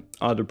obviously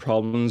other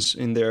problems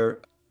in there.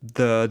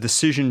 The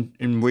decision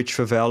in which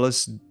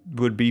favelas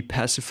would be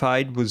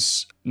pacified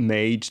was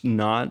made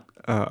not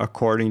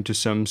according to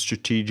some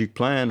strategic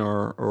plan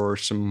or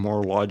some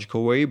more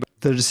logical way, but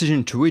the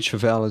decision to which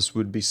favelas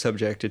would be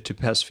subjected to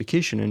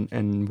pacification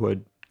and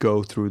would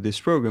go through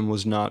this program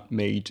was not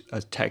made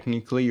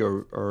technically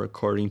or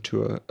according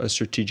to a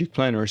strategic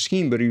plan or a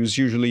scheme, but it was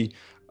usually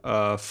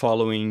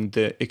following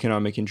the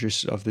economic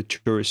interests of the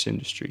tourist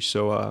industry.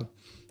 So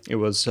it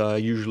was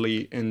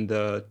usually in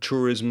the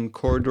tourism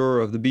corridor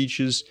of the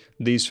beaches.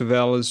 These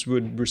favelas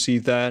would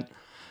receive that,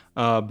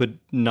 but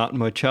not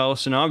much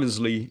else. And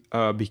obviously,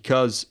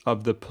 because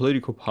of the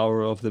political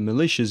power of the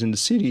militias in the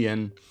city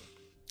and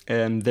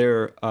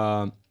their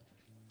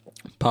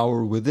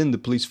power within the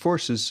police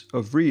forces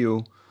of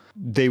Rio,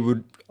 they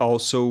would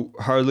also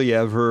hardly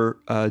ever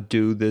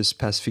do this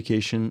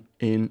pacification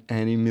in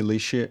any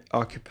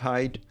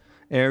militia-occupied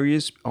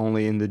areas,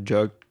 only in the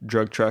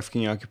drug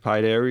trafficking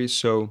occupied areas.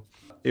 So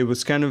it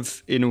was kind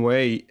of, in a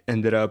way,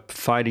 ended up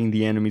fighting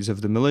the enemies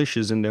of the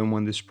militias. And then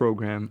when this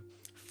program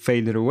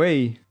faded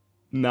away,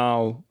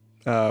 now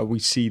we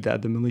see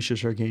that the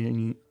militias are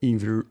gaining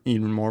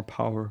even more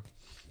power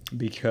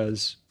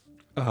because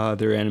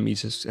their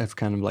enemies have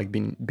kind of like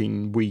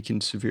been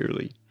weakened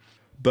severely.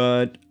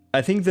 But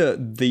I think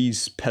that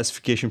these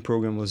pacification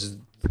program was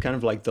kind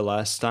of like the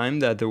last time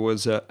that there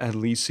was at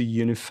least a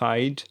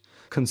unified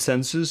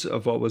consensus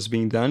of what was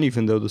being done,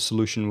 even though the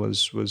solution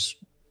was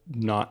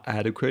not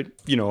adequate.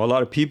 A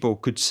lot of people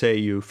could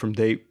say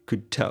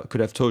could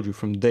have told you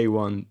from day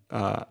one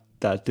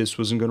that this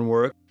wasn't going to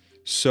work.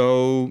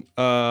 So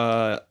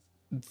the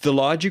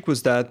logic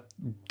was that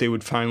they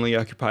would finally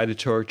occupy the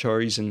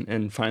territories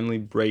and finally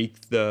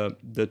break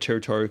the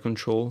territorial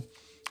control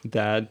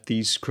that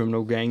these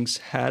criminal gangs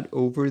had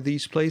over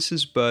these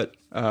places. But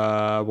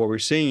what we're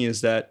seeing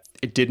is that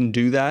it didn't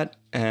do that,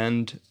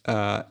 and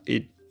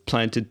it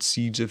planted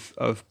seeds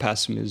of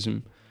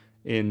pessimism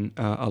in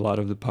a lot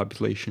of the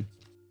population.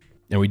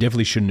 Now, we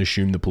definitely shouldn't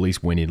assume the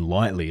police went in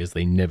lightly, as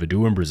they never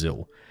do in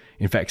Brazil.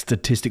 In fact,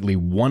 statistically,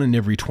 1 in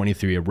every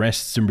 23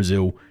 arrests in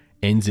Brazil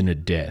ends in a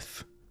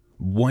death.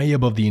 Way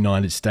above the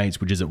United States,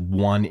 which is at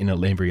 1 in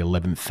every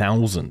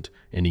 11,000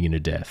 ending in a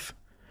death.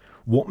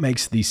 What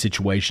makes these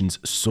situations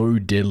so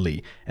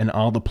deadly, and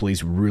are the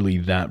police really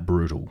that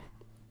brutal?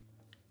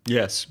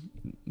 Yes,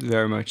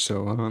 very much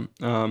so.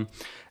 And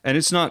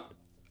it's not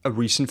a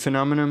recent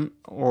phenomenon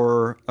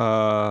or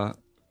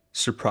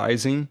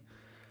surprising,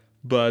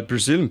 but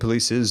Brazilian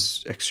police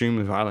is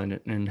extremely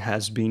violent and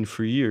has been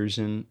for years.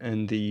 And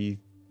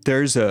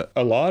there's a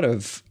lot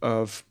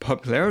of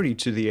popularity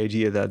to the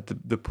idea that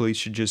the police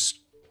should just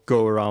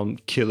go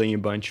around killing a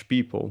bunch of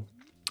people.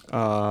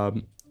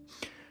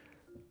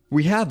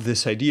 We have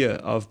this idea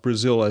of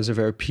Brazil as a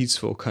very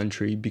peaceful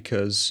country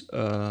because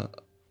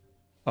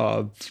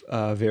of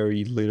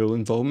very little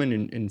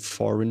involvement in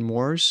foreign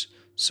wars,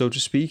 so to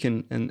speak,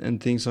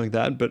 and things like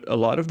that. But a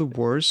lot of the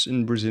wars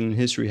in Brazilian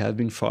history have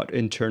been fought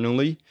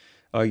internally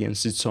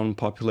against its own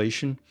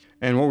population.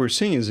 And what we're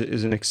seeing is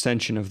an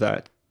extension of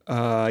that.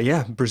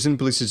 Brazilian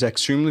police is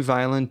extremely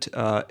violent.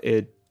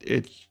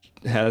 It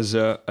has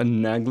a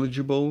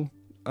negligible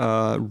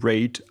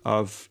rate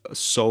of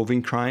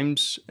solving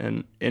crimes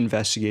and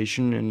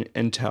investigation and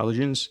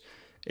intelligence.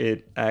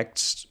 It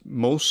acts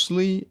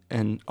mostly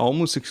and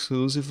almost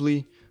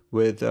exclusively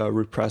with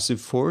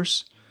repressive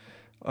force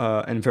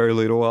and very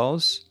little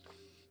else.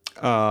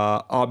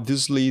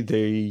 Obviously,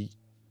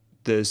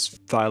 this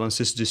violence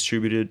is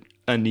distributed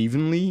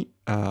unevenly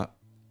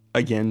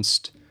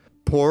against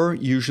poor,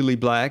 usually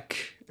black,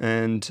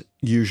 and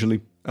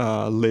usually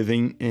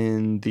living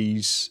in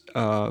these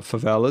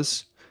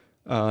favelas,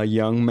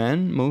 young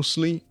men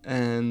mostly.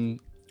 And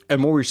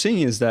what we're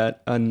seeing is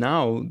that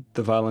now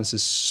the violence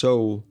is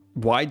so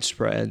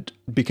widespread,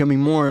 becoming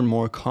more and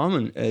more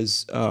common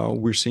as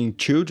we're seeing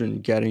children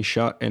getting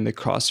shot in the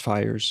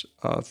crossfires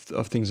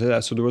of things like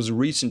that. So there was a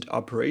recent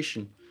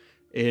operation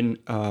in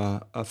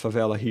a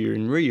favela here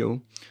in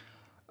Rio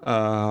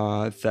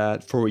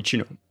that for which,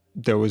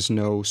 there was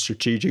no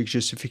strategic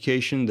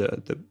justification.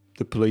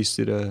 The police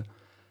did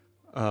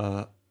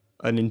an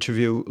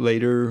interview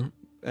later,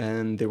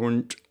 and they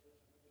weren't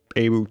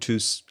able to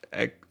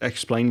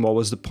explain what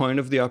was the point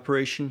of the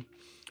operation.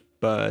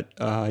 But,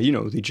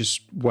 they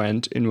just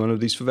went in one of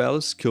these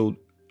favelas, killed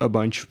a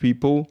bunch of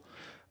people,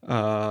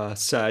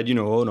 said,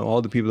 oh no,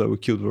 all the people that were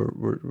killed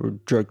were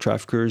drug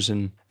traffickers,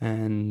 and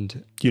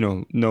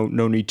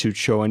no need to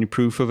show any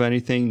proof of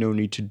anything, no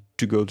need to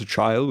go to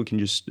trial. We can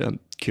just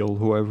kill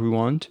whoever we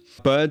want.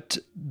 But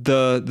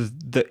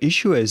the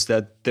issue is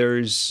that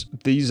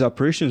these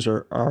operations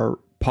are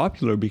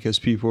popular because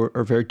people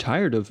are very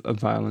tired of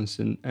violence,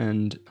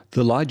 and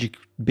the logic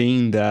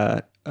being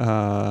that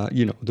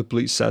the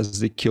police says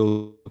they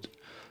killed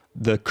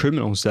the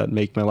criminals that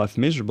make my life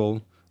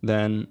miserable,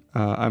 then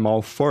I'm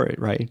all for it,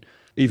 right?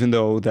 Even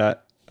though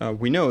that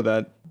we know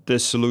that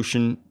this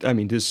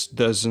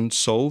doesn't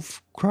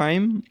solve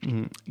crime.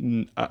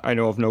 I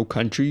know of no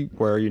country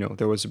where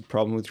there was a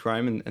problem with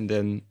crime and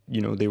then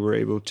they were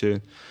able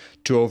to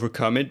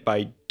overcome it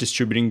by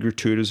distributing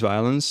gratuitous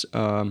violence.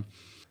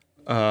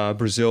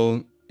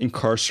 Brazil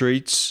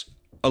incarcerates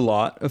a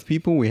lot of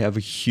people. We have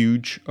a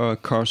huge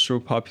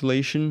carceral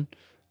population.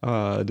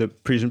 The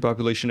prison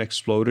population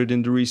exploded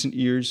in the recent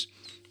years,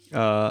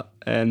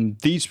 and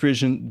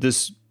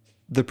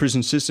the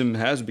prison system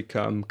has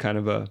become kind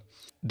of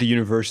the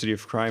university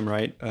of crime,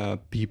 right?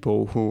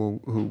 People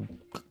who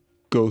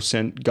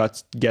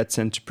get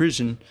sent to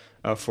prison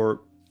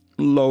for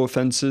low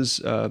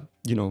offenses,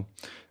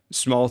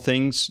 small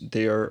things.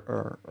 They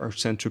are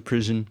sent to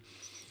prison.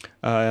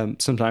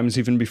 Sometimes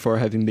even before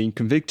having been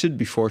convicted,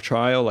 before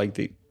trial,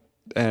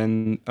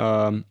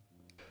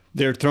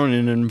 they're thrown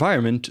in an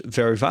environment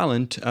very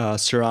violent,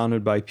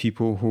 surrounded by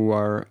people who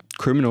are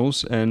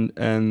criminals, and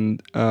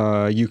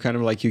you kind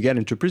of you get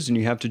into prison,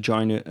 you have to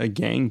join a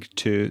gang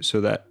so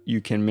that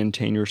you can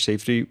maintain your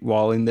safety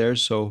while in there.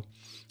 So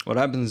what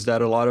happens is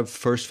that a lot of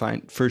first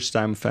time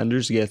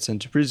offenders get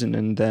sent to prison,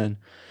 and then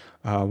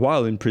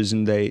while in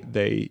prison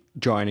they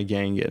join a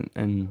gang,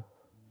 and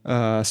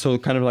so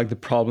kind of the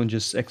problem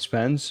just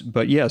expands.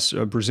 But yes,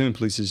 Brazilian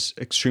police is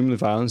extremely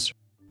violent.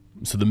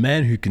 So the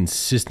man who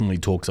consistently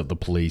talks up the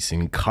police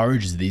and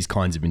encourages these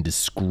kinds of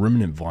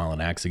indiscriminate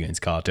violent acts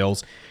against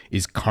cartels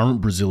is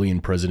current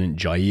Brazilian President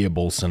Jair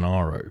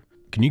Bolsonaro.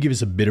 Can you give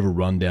us a bit of a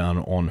rundown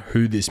on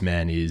who this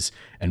man is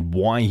and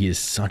why he is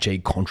such a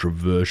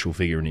controversial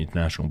figure in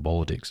international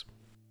politics?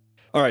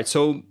 All right,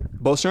 so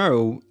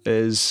Bolsonaro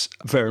is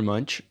very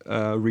much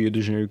a Rio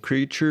de Janeiro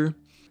creature.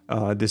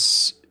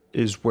 This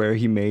is where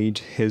he made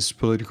his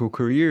political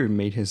career,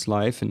 made his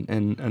life and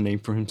a name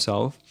for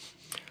himself.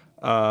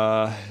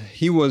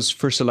 He was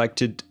first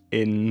elected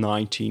in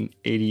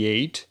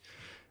 1988,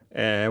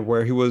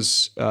 where he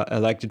was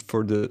elected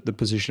for the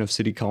position of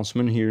city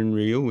councilman here in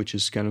Rio, which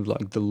is kind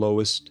of the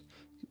lowest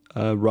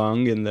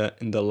rung in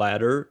the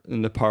ladder,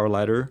 in the power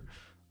ladder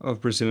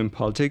of Brazilian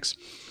politics.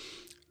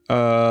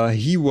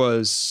 He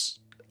was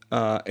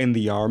in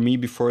the army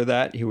before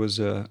that. He was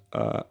a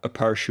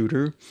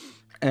parachuter.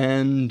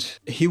 And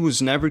he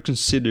was never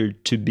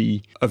considered to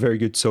be a very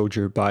good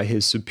soldier by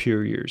his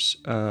superiors.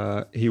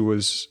 There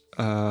was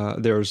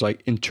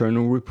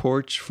internal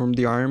reports from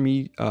the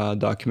army,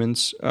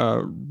 documents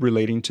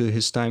relating to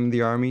his time in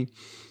the army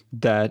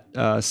that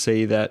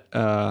say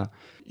that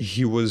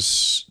he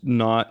was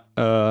not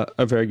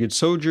a very good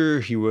soldier.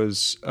 He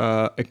was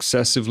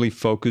excessively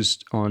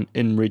focused on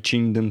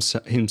enriching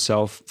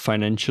himself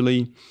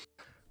financially.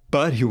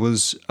 But he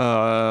was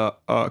a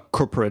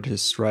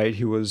corporatist, right?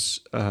 He was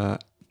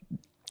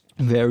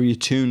very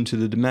attuned to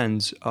the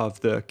demands of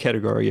the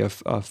category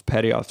of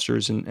petty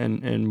officers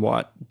and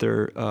what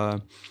their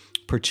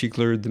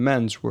particular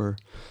demands were.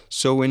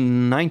 So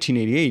in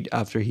 1988,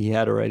 after he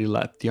had already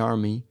left the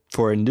army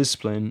for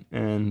indiscipline,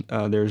 and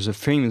there's a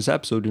famous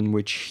episode in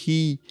which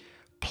he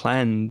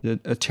planned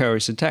a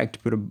terrorist attack to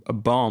put a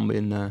bomb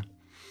in a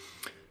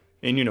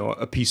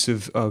piece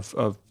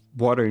of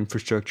water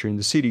infrastructure in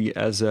the city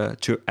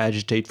to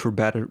agitate for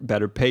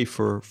better pay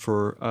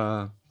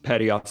for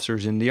petty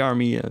officers in the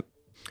army.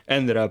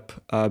 Ended up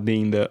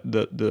being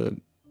the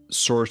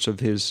source of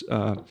his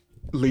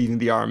leaving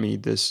the army,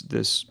 this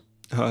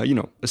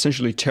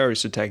essentially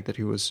terrorist attack that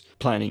he was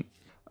planning.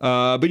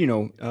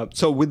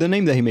 So with the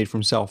name that he made for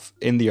himself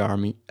in the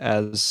army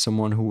as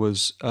someone who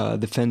was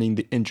defending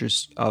the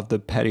interests of the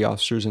petty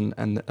officers and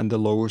the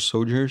lower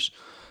soldiers,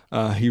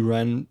 He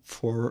ran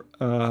for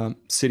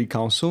city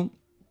council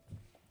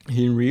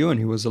here in Rio, and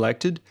he was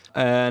elected.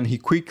 And he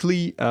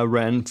quickly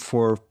ran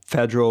for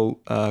federal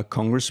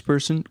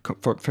congressman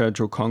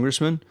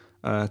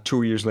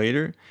 2 years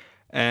later.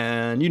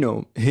 And,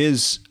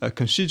 his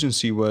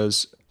constituency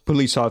was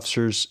police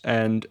officers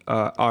and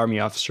army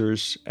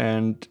officers,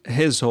 and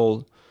his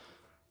whole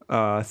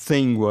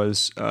thing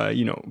was,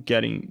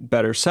 getting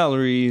better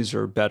salaries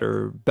or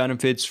better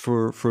benefits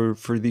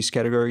for these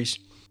categories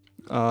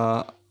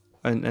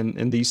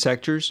and these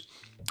sectors.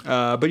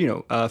 But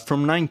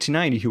from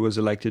 1990, he was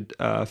elected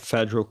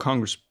federal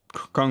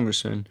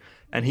congressman,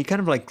 and he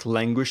kind of like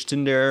languished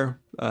in there.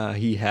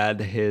 He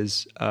had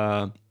his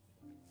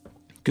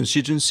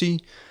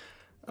constituency,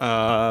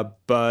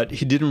 but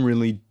he didn't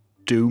really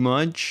do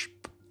much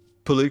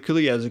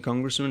politically as a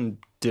congressman.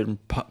 Didn't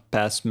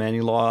pass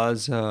many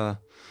laws.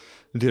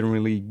 Didn't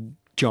really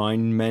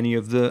join many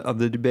of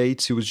the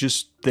debates. He was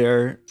just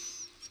there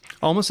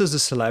almost as a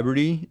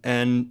celebrity,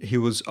 and he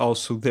was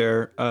also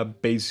there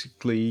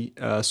basically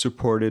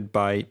supported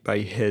by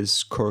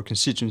his core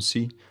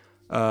constituency,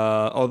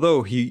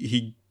 although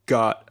he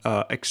got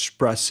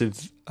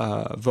expressive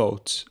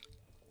votes.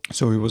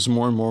 So he was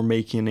more and more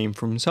making a name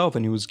for himself,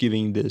 and he was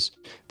giving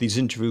these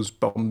interviews,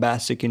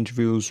 bombastic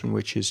interviews, in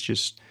which he's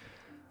just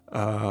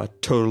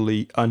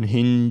totally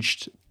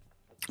unhinged,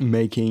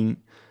 making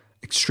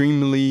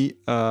extremely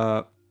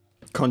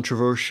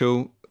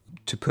controversial,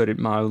 to put it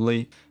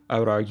mildly. I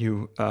would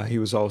argue he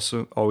was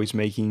also always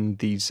making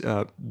these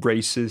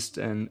racist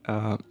and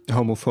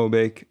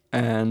homophobic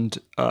and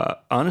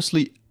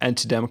honestly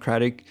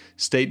anti-democratic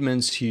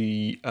statements.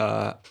 He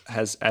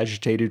has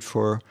agitated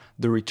for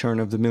the return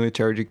of the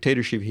military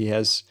dictatorship. He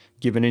has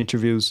given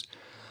interviews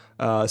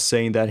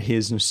saying that he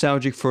is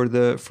nostalgic for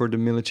the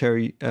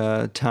military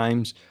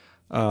times.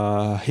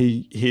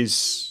 He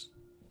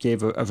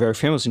gave a very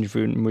famous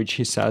interview in which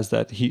he says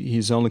that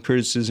his only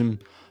criticism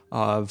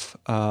of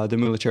the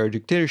military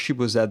dictatorship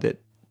was that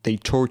they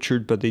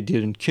tortured but they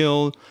didn't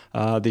kill.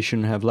 They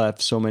shouldn't have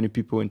left so many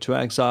people into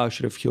exile,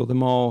 should have killed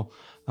them all.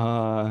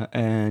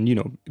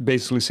 And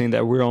basically saying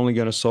that we're only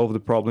going to solve the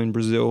problem in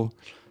Brazil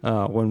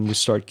when we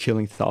start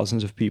killing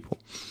thousands of people.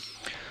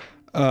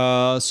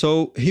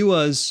 So he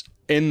was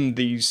in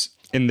this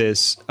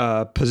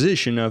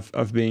position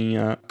of being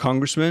a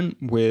congressman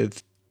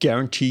with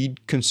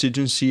guaranteed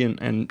constituency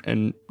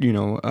and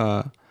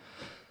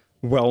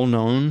well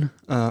known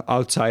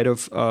outside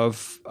of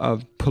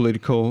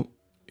political.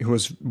 He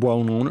was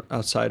well known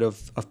outside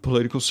of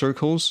political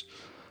circles,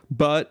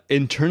 but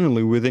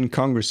internally within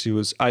Congress he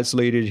was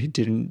isolated. He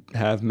didn't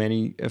have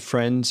many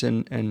friends,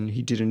 and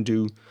he didn't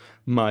do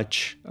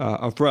much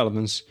of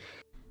relevance.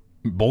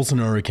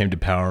 Bolsonaro came to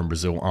power in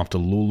Brazil after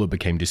Lula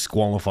became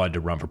disqualified to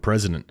run for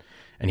president,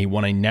 and he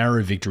won a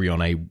narrow victory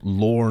on a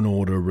law and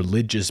order,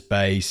 religious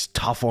base,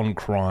 tough on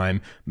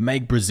crime,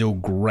 make Brazil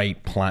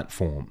great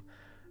platform.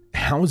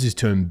 How has his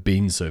term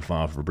been so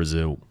far for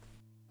Brazil?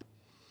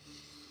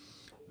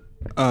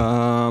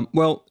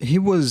 Well, he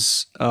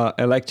was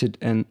elected,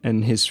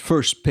 and his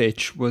first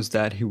pitch was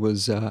that he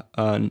was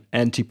an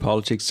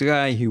anti-politics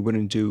guy. He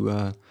wouldn't do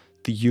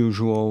the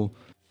usual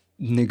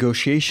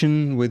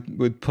negotiation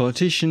with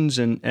politicians,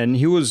 and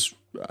he was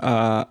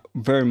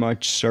very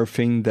much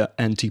surfing the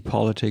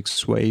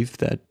anti-politics wave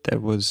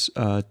that was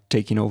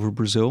taking over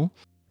Brazil.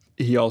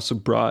 He also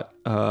brought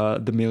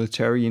the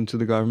military into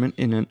the government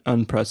in an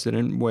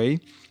unprecedented way.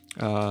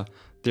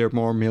 There are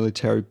more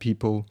military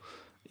people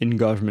in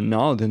government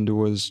now than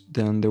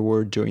there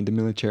were during the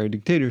military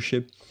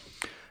dictatorship.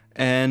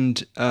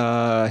 And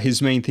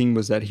his main thing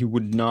was that he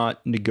would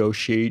not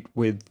negotiate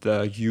with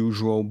the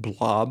usual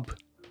blob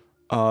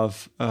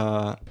of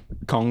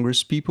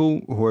Congress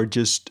people who are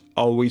just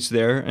always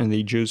there, and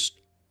they just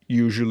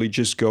usually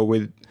just go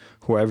with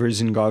whoever is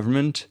in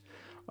government,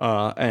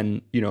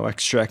 and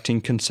extracting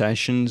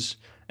concessions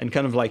and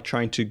kind of like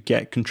trying to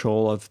get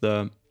control of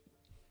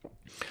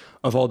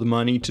all the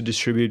money to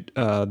distribute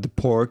the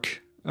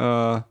pork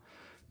to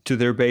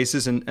their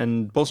bases.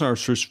 And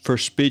Bolsonaro's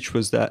first pitch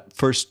was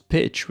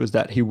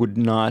that he would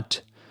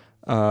not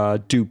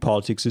do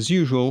politics as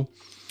usual.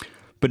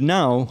 But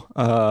now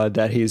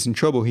that he is in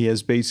trouble, he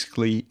has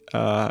basically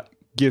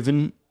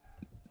given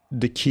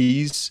the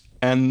keys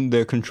and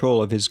the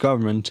control of his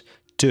government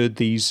to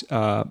these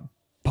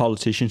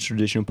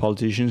traditional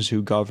politicians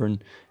who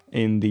govern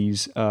in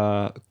these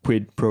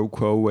quid pro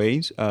quo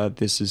ways.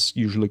 This is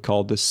usually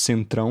called the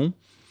centrão,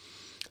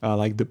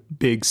 like the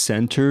big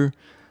center,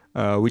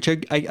 which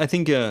I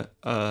think a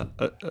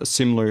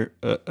similar,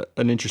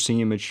 an interesting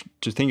image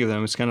to think of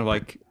them. It's kind of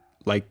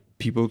like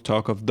people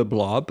talk of the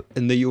blob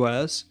in the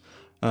US.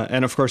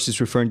 And of course,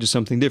 it's referring to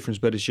something different,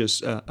 but it's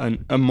just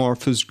an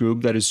amorphous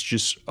group that is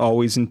just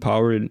always in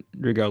power,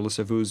 regardless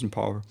of who's in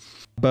power.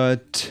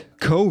 But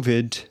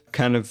COVID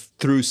kind of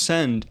threw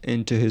sand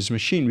into his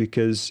machine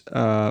because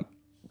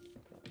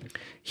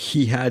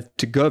he had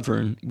to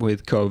govern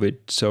with COVID.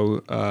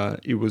 So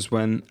it was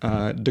when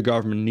the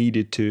government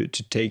needed to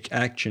take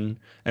action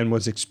and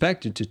was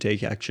expected to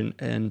take action.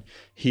 And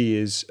he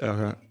is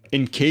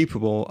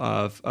incapable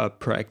of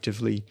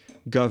proactively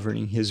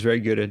governing. He's very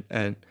good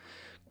at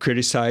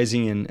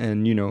criticizing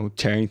and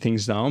tearing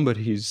things down, but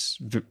he's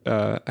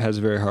has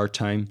a very hard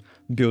time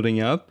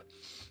building up.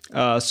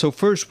 So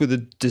first, with a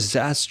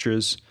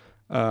disastrous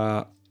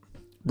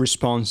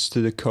response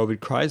to the COVID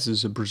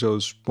crisis, Brazil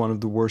is one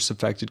of the worst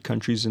affected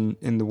countries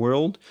in the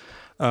world.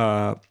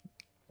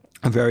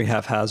 A very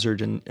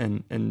haphazard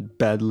and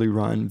badly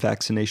run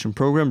vaccination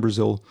program.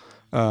 Brazil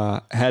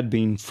had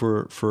been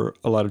for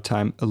a lot of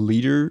time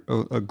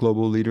a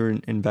global leader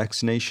in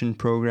vaccination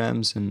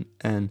programs,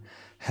 and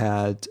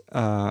had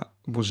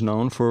was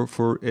known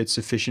for its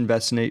efficient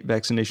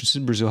vaccination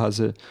system. Brazil has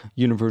a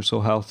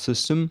universal health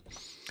system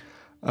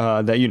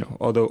that,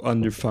 although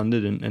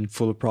underfunded and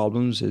full of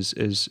problems,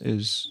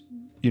 is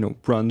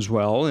runs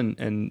well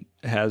and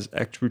has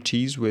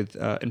expertise with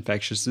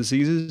infectious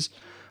diseases.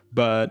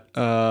 But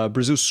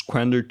Brazil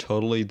squandered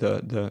totally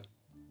the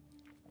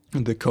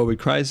COVID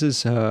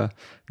crisis,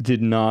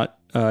 did not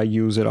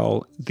use at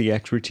all the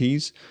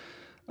expertise,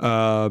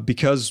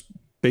 because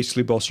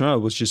basically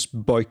Bolsonaro was just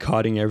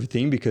boycotting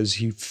everything because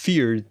he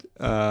feared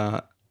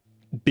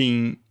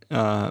being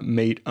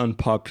made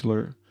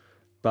unpopular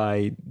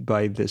by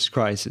this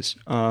crisis.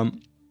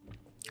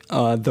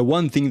 The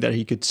one thing that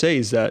he could say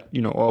is that,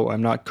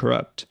 I'm not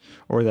corrupt,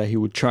 or that he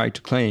would try to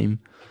claim.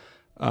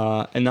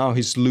 And now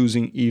he's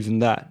losing even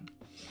that.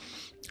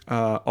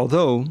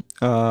 Although,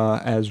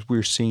 as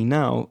we're seeing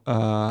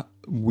now,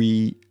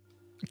 we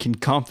can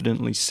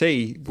confidently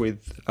say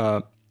with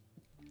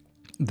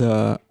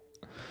the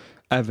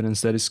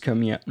evidence that is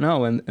coming out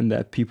now and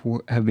that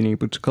people have been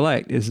able to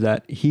collect, is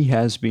that he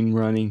has been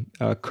running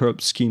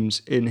corrupt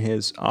schemes in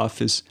his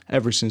office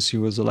ever since he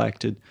was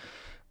elected.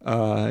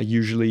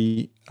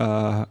 Usually,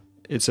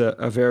 it's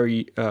a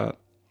very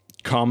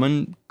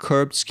common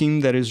corrupt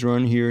scheme that is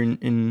run here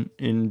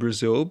in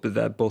Brazil, but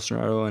that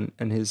Bolsonaro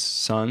and his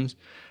sons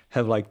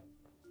have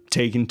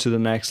taken to the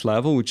next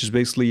level, which is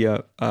basically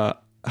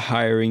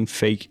hiring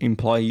fake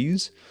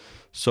employees.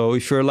 So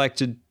if you're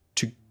elected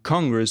to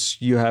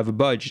Congress, you have a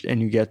budget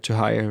and you get to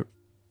hire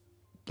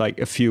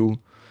a few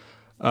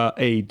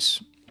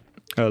aides.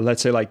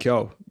 Let's say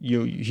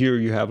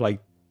you have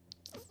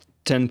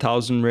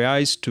 10,000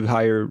 reais to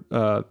hire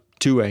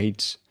 2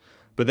 aides.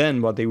 But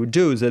then what they would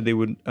do is that they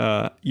would,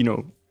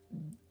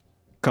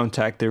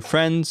 contact their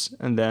friends,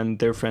 and then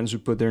their friends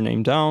would put their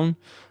name down.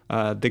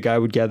 The guy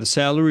would get the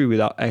salary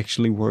without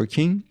actually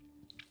working,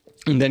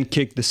 and then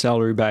kick the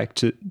salary back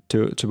to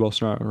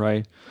Bolsonaro,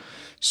 right?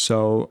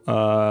 So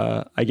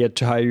I get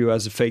to hire you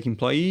as a fake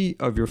employee.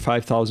 Of your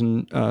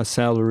 5,000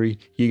 salary,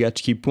 you get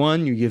to keep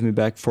 1. You give me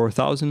back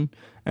 4,000.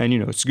 And,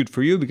 it's good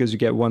for you because you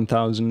get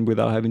 1,000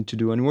 without having to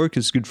do any work.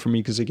 It's good for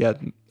me because I get,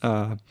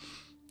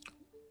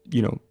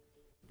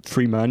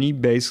 free money,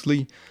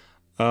 basically.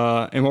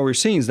 And what we're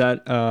seeing is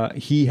that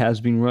he has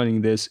been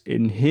running this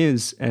in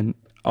his and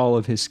all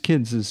of his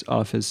kids'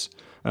 office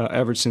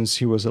ever since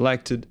he was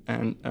elected.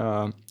 And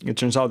it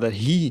turns out that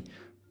he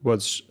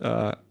was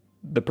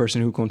the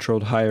person who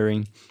controlled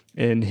hiring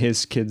in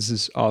his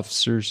kids'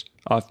 officers,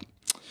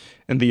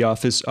 in the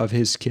office of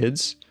his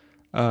kids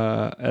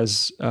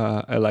as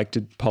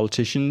elected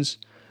politicians.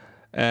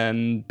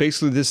 And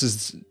basically this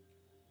is,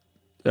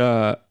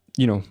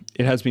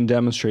 it has been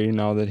demonstrated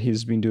now that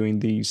he's been doing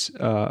these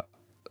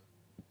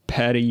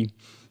petty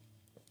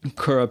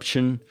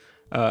corruption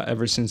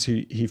ever since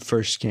he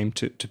first came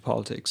to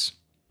politics.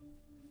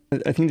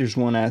 I think there's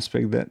one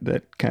aspect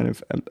that kind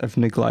of I've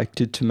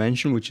neglected to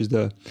mention, which is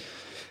the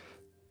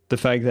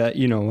fact that,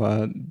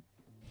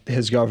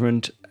 his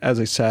government, as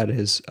I said,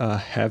 is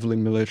heavily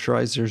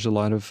militarized. There's a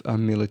lot of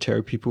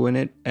military people in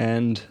it.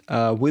 And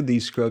with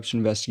these corruption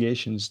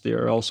investigations, they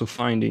are also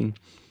finding,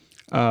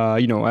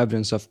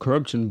 evidence of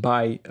corruption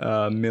by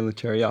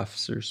military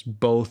officers,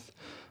 both,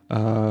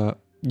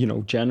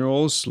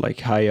 generals,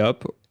 high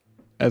up,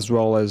 as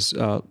well as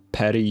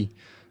petty,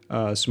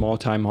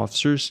 small-time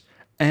officers.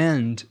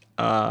 And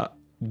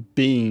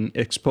being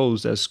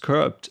exposed as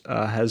corrupt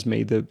has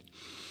made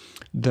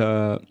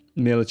the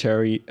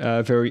military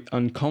very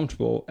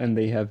uncomfortable, and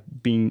they have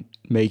been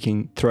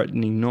making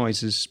threatening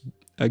noises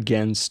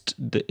against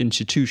the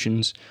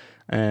institutions,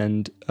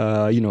 and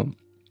kind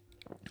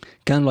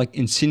of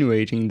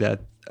insinuating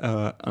that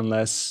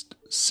unless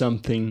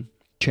something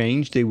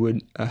changed, they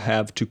would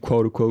have to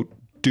quote unquote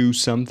do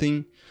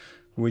something,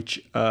 which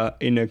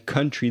in a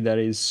country that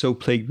is so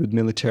plagued with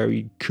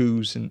military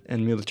coups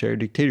and military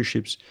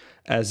dictatorships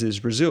as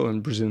is Brazil,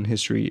 and Brazilian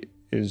history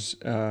is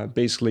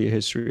basically a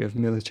history of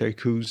military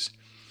coups,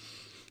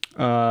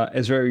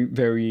 is very,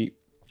 very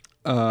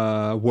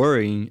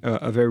worrying,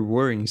 a very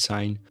worrying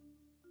sign.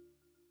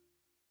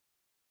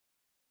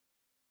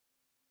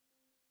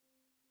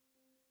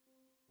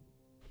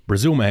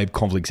 Brazil may have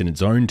conflicts in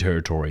its own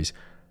territories,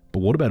 but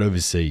what about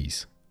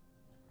overseas?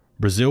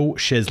 Brazil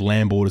shares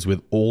land borders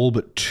with all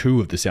but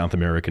 2 of the South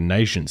American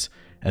nations,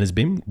 and has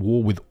been at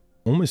war with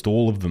almost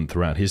all of them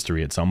throughout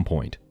history at some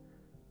point.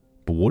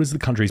 But what is the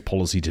country's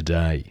policy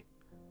today?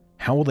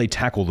 How will they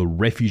tackle the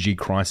refugee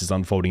crisis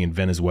unfolding in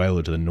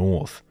Venezuela to the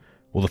north?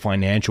 or the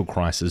financial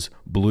crisis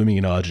blooming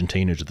in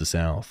Argentina to the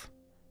south?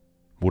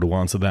 Well, to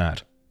answer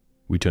that,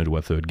 we turn to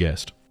our third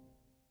guest.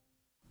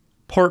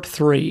 Part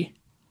 3.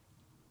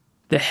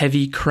 The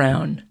Heavy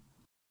Crown.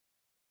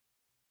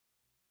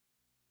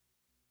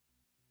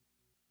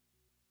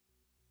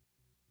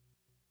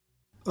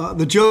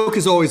 The joke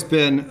has always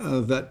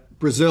been that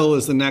Brazil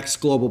is the next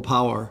global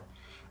power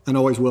and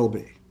always will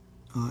be.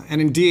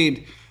 And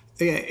indeed,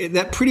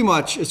 that pretty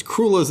much, as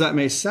cruel as that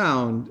may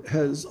sound,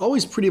 has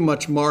always pretty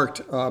much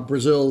marked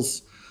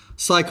Brazil's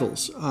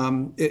cycles.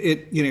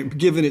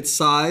 Given its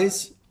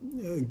size,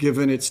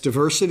 given its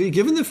diversity,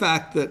 given the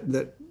fact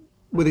that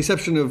with the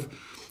exception of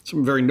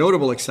some very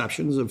notable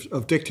exceptions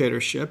of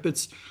dictatorship,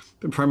 it's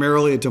been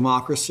primarily a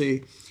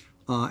democracy,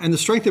 and the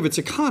strength of its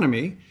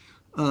economy.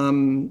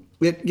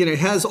 It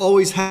has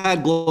always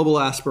had global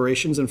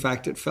aspirations. In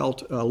fact, it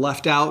felt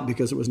left out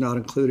because it was not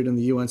included in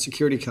the UN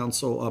Security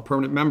Council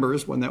permanent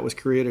members when that was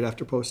created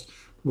after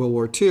post-World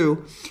War II.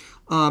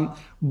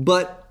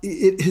 But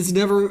it has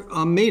never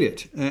made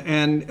it.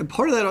 And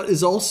part of that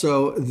is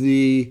also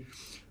the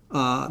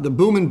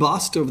boom and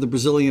bust of the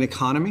Brazilian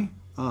economy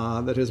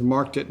that has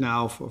marked it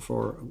now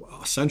for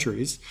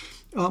centuries.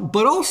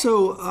 But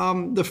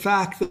also the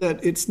fact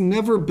that it's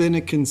never been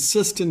a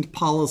consistent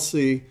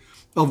policy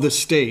of the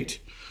state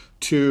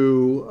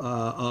to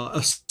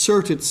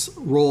assert its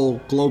role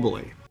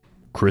globally.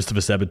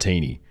 Christopher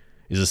Sabatini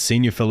is a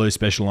senior fellow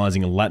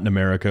specializing in Latin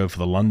America for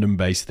the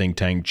London-based think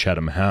tank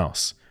Chatham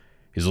House.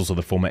 He's also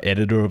the former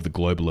editor of the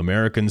Global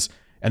Americans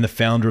and the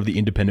founder of the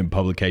independent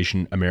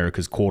publication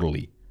America's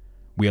Quarterly.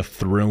 We are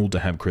thrilled to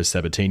have Chris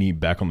Sabatini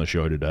back on the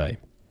show today.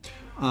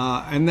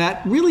 And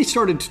that really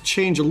started to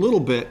change a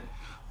little bit,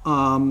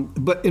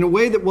 but in a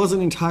way that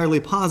wasn't entirely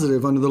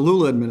positive under the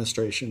Lula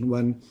administration,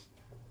 when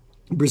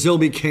Brazil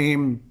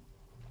became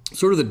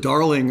sort of the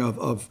darling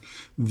of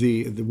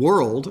the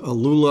world.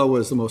 Lula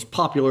was the most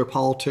popular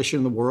politician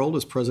in the world,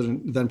 as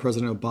then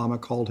President Obama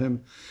called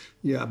him.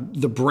 Yeah,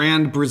 the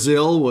brand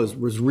Brazil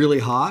was really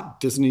hot.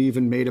 Disney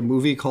even made a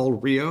movie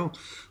called Rio.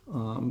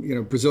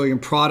 Brazilian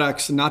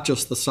products, not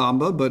just the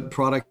samba, but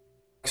products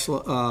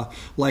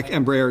like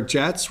Embraer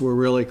jets were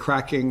really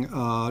cracking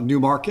new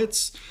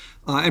markets.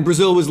 And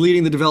Brazil was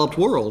leading the developed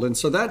world. And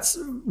so that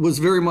was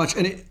very much,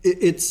 and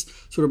its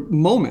sort of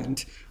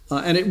moment.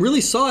 And it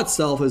really saw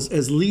itself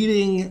as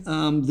leading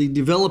the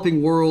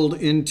developing world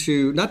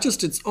into not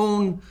just its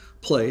own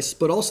place,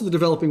 but also the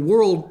developing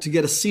world to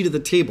get a seat at the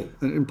table,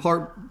 and in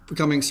part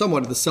becoming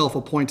somewhat of the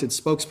self-appointed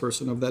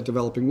spokesperson of that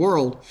developing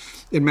world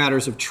in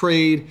matters of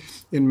trade,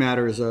 in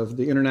matters of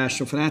the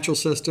international financial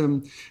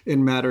system,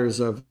 in matters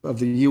of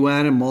the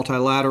UN and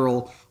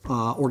multilateral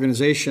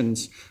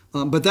organizations.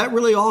 But that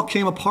really all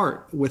came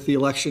apart with the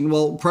election,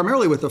 well,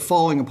 primarily with the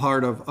falling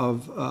apart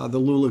of the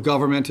Lula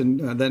government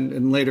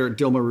and later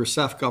Dilma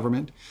Rousseff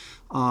government.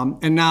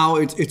 And now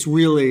it's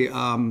really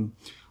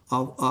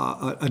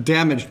a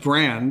damaged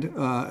brand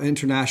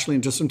internationally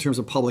and just in terms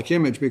of public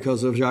image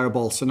because of Jair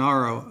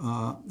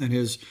Bolsonaro and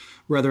his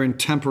rather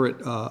intemperate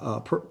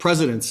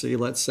presidency,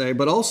 let's say.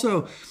 But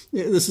also,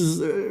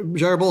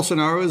 Jair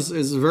Bolsonaro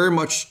is very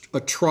much a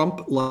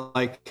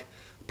Trump-like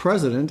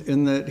president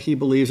in that he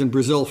believes in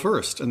Brazil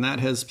first, and that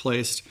has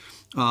placed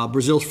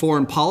Brazil's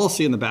foreign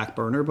policy in the back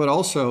burner, but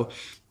also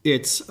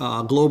its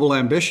global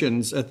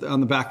ambitions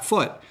on the back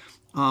foot.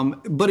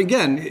 But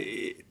again,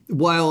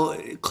 while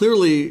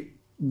clearly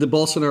the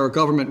Bolsonaro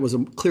government was a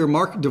clear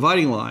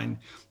dividing line,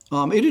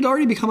 it had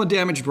already become a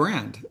damaged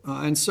brand,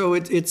 and so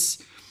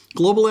its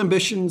global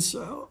ambitions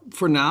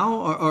for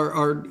now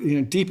are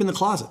deep in the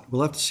closet.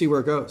 We'll have to see where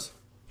it goes.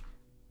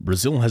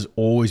 Brazil has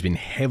always been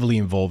heavily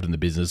involved in the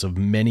business of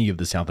many of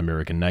the South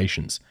American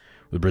nations,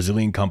 with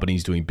Brazilian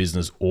companies doing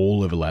business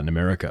all over Latin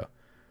America.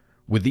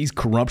 With these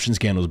corruption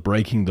scandals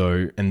breaking,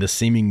 though, and the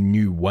seeming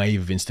new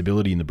wave of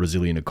instability in the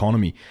Brazilian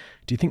economy,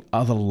 do you think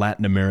other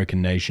Latin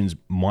American nations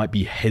might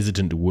be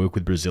hesitant to work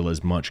with Brazil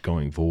as much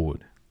going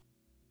forward?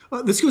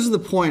 This goes to the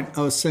point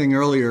I was saying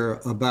earlier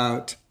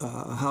about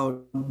how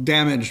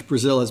damaged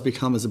Brazil has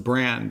become as a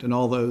brand and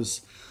all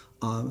those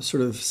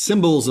sort of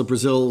symbols of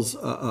Brazil's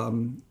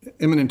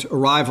imminent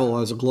arrival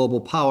as a global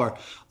power.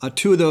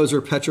 Two of those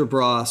are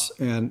Petrobras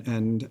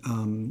and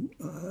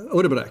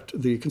Odebrecht,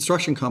 the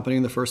construction company,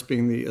 and the first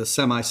being the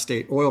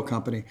semi-state oil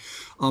company.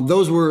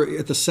 Those were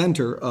at the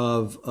center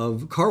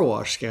of car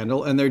wash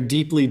scandal, and they're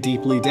deeply,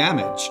 deeply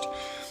damaged.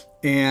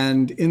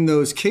 And in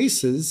those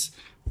cases,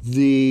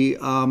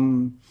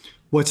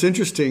 what's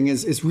interesting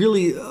is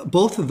really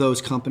both of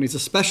those companies,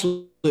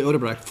 especially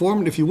Odebrecht,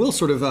 formed, if you will,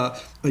 sort of a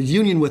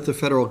union with the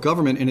federal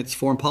government in its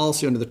foreign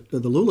policy under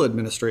the Lula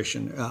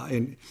administration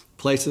in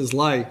places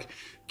like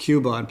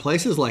Cuba and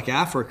places like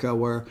Africa,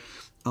 where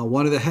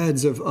one of the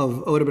heads of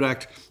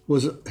Odebrecht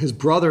his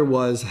brother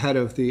was head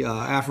of the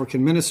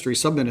African ministry,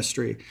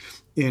 sub-ministry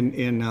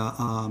in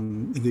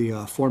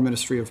the foreign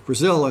ministry of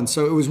Brazil. And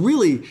so it was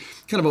really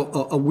kind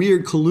of a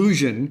weird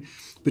collusion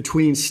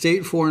between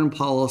state foreign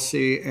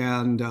policy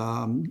and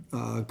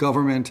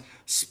government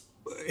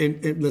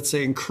let's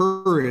say,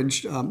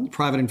 encouraged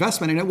private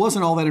investment, and it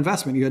wasn't all that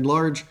investment. You had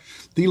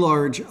the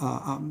large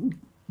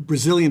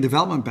Brazilian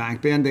Development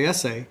Bank,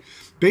 BNDES,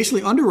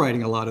 basically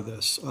underwriting a lot of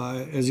this.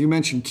 As you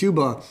mentioned,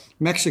 Cuba,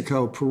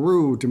 Mexico,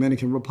 Peru,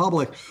 Dominican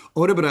Republic,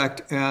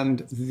 Odebrecht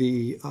and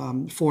the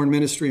foreign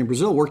ministry in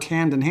Brazil worked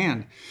hand in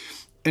hand.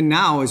 And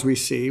now, as we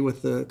see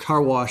with the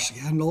car wash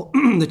scandal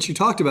that you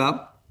talked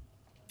about,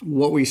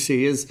 what we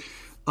see is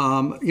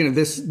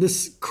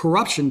this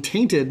corruption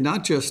tainted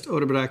not just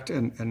Odebrecht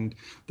and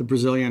the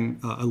Brazilian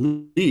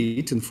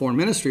elite and foreign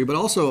ministry, but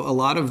also a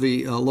lot of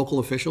the local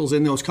officials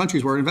in those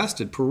countries where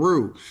invested.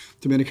 Peru,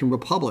 Dominican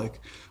Republic,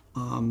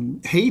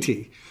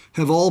 Haiti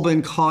have all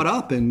been caught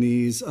up in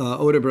these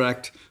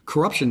Odebrecht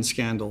corruption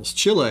scandals,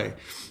 Chile.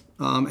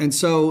 And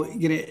so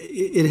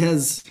it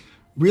has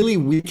really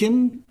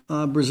weakened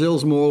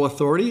Brazil's moral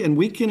authority and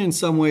weakened in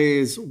some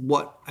ways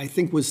what I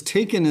think was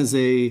taken as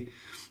the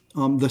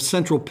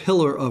central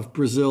pillar of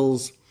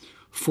Brazil's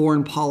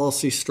foreign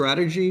policy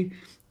strategy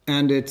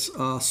and its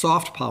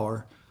soft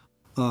power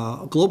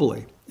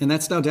globally. And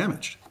that's now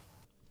damaged.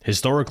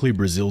 Historically,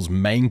 Brazil's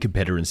main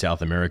competitor in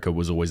South America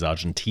was always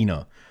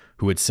Argentina,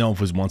 who itself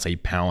was once a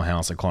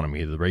powerhouse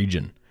economy of the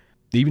region.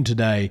 Even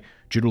today,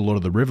 due to a lot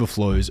of the river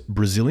flows,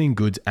 Brazilian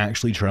goods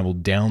actually travel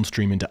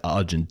downstream into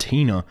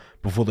Argentina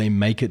before they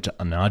make it to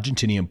an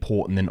Argentinian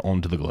port and then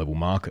onto the global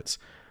markets.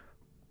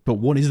 But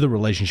what is the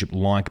relationship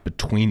like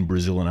between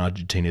Brazil and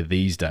Argentina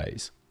these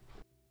days?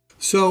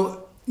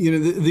 So,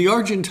 the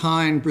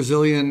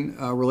Argentine-Brazilian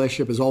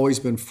relationship has always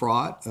been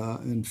fraught.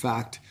 In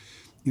fact,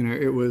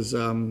 it was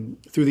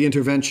through the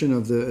intervention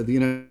of the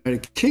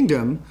United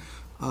Kingdom,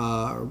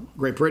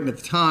 Great Britain at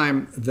the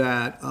time,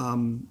 that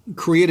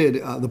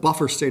created the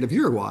buffer state of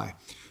Uruguay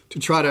to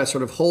try to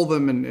sort of hold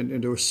them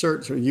and to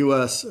assert sort of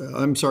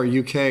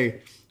UK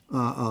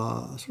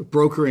sort of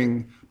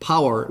brokering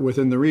power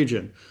within the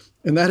region.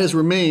 And that has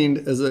remained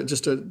as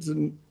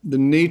the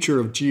nature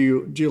of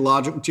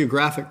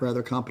geographic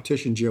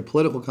competition,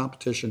 geopolitical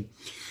competition.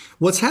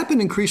 What's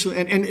happened increasingly,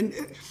 and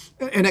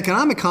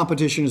economic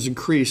competition has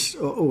increased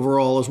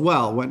overall as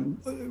well.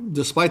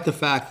 Despite the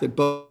fact that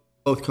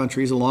both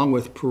countries, along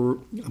with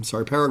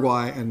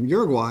Paraguay and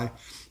Uruguay,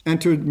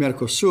 entered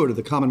Mercosur,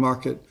 the common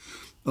market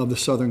of the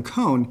Southern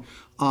Cone,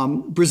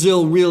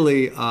 Brazil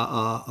really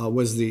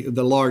was the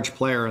large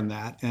player in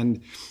that.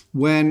 And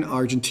when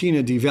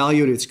Argentina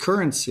devalued its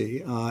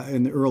currency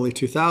in the early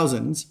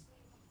 2000s,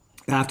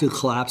 after the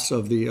collapse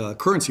of the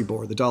currency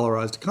board, the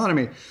dollarized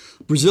economy,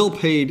 Brazil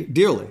paid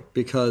dearly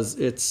because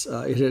it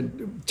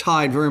had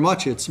tied very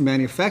much its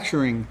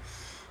manufacturing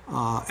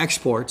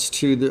exports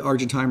to the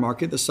Argentine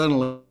market.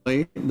 Suddenly,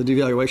 the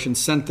devaluation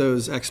sent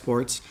those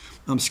exports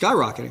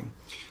skyrocketing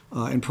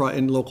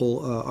in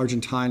local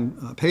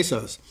Argentine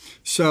pesos.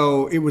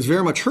 So it was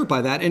very much hurt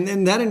by that.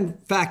 And that, in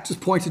fact, is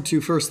pointed to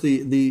first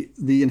the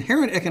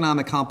inherent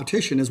economic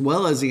competition as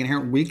well as the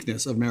inherent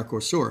weakness of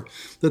Mercosur,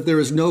 that there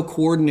is no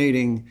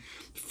coordinating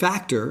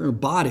factor or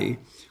body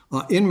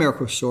in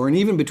Mercosur and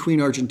even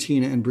between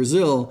Argentina and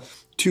Brazil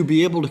to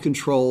be able to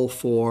control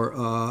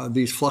for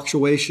these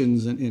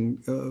fluctuations in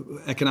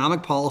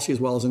economic policy as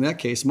well as, in that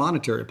case,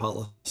 monetary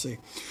policy.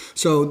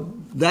 So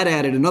that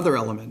added another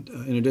element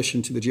in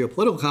addition to the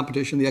geopolitical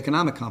competition, the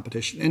economic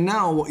competition. And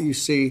now what you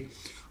see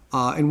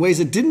in ways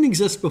that didn't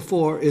exist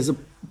before is a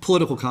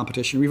political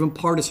competition or even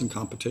partisan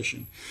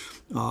competition.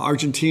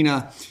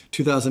 Argentina,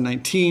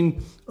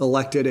 2019,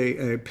 elected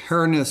a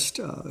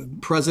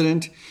Peronist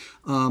president.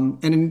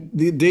 And in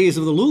the days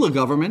of the Lula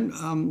government,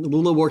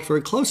 Lula worked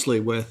very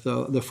closely with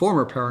the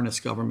former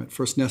Peronist government,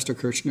 first Nestor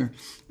Kirchner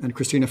and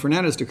Cristina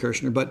Fernandez de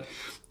Kirchner. But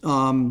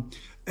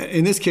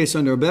in this case,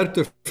 under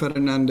Alberto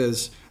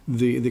Fernandez,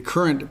 the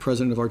current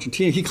president of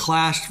Argentina, he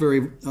clashed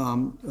very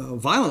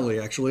violently,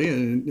 actually,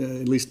 and,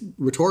 at least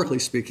rhetorically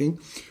speaking,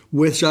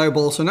 with Jair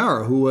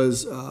Bolsonaro, who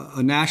was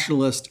a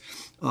nationalist,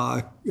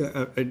 a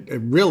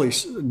really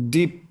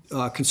deep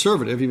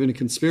conservative, even a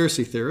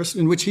conspiracy theorist,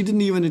 in which he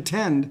didn't even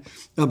attend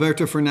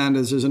Alberto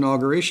Fernandez's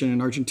inauguration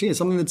in Argentina,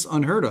 something that's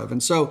unheard of.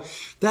 And so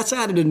that's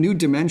added a new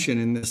dimension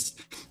in this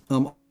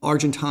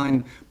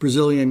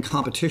Argentine-Brazilian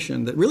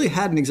competition that really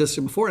hadn't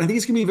existed before. And I think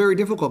it's going to be very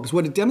difficult because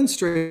what it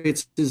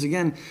demonstrates is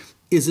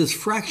this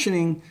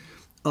fractioning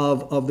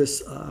of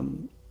this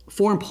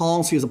foreign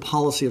policy as a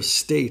policy of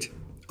state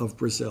of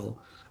Brazil.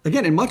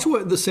 Again, in much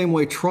the same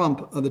way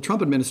the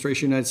Trump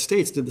administration in the United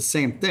States did the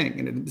same thing.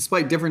 And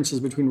despite differences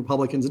between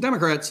Republicans and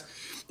Democrats,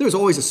 there's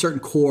always a certain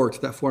core to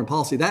that foreign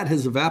policy. That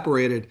has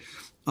evaporated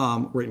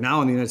right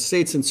now in the United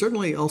States and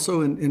certainly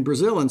also in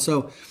Brazil. And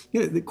so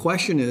the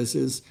question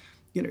is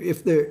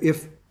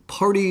if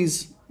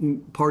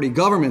party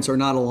governments are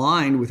not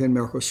aligned within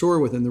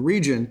Mercosur, within the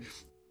region,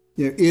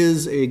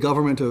 is a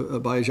government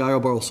by Jair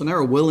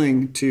Bolsonaro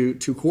willing to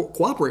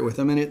cooperate with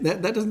them? And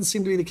that doesn't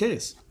seem to be the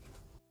case.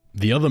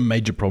 The other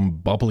major problem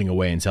bubbling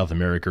away in South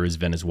America is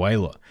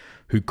Venezuela,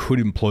 who could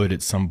implode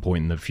at some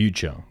point in the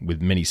future,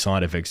 with many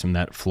side effects from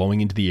that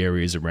flowing into the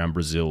areas around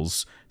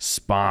Brazil's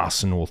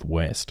sparse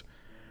northwest.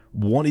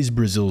 What is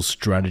Brazil's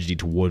strategy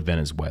toward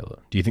Venezuela?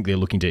 Do you think they're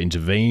looking to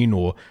intervene,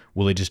 or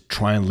will they just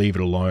try and leave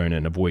it alone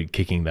and avoid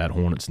kicking that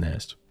hornet's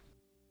nest?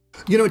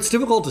 It's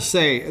difficult to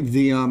say.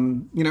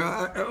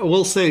 I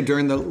will say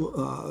during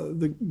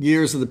the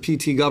years of the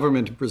PT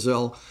government in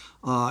Brazil,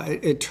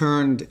 it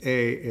turned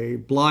a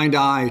blind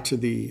eye to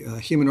the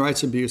human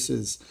rights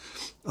abuses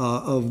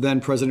of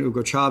then President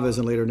Hugo Chavez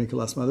and later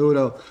Nicolás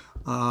Maduro,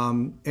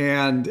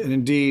 and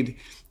indeed,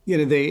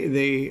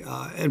 they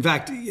in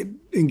fact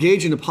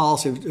engaged in a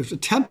policy of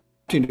attempting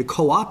to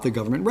co-opt the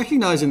government,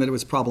 recognizing that it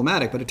was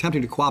problematic, but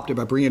attempting to co-opt it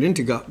by bringing it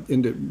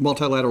into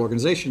multilateral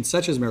organizations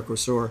such as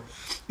Mercosur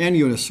and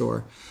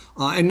UNASUR.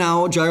 And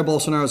now Jair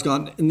Bolsonaro has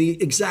gone in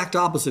the exact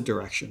opposite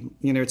direction.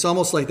 It's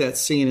almost like that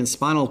scene in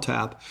Spinal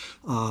Tap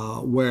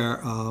where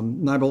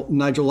Nigel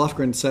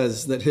Lofgren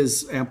says that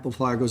his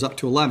amplifier goes up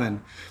to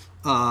 11.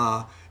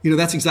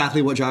 That's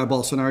exactly what Jair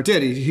Bolsonaro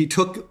did. He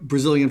took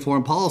Brazilian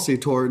foreign policy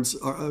towards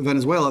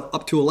Venezuela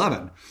up to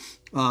 11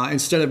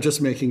 instead of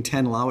just making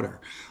 10 louder.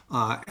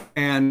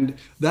 And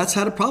that's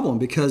had a problem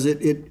because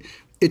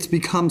it's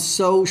become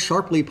so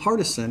sharply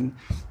partisan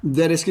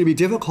that it's going to be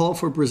difficult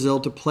for Brazil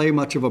to play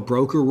much of a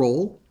broker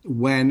role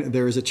when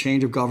there is a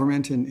change of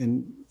government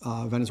in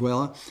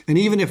Venezuela. And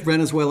even if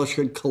Venezuela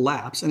should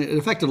collapse, and it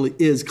effectively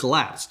is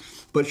collapsed,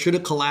 but should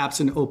it collapse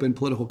in open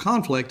political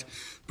conflict,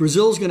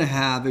 Brazil's going to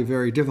have a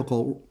very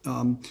difficult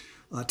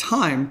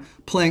time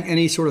playing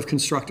any sort of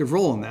constructive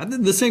role in that.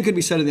 The same could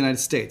be said of the United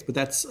States, but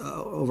that's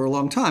over a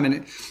long time.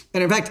 And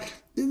in fact,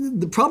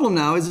 the problem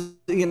now is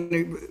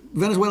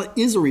Venezuela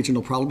is a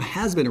regional problem,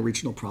 has been a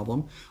regional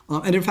problem,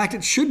 and in fact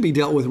it should be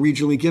dealt with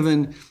regionally,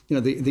 given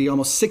the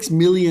almost 6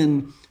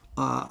 million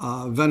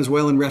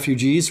Venezuelan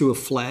refugees who have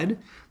fled,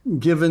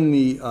 given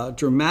the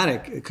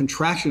dramatic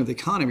contraction of the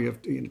economy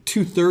of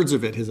 2/3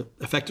 of it has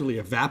effectively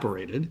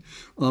evaporated,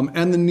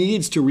 and the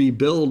needs to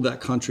rebuild that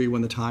country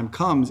when the time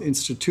comes,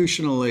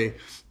 institutionally,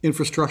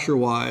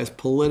 infrastructure-wise,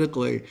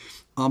 politically.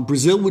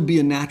 Brazil would be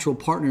a natural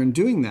partner in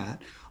doing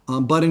that.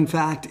 But in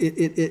fact,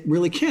 it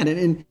really can't.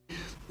 And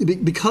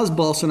because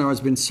Bolsonaro has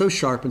been so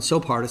sharp and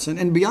so partisan,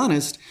 and to be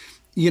honest,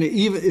 even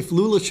if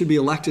Lula should be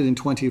elected in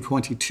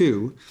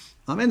 2022,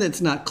 and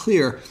it's not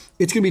clear,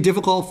 it's going to be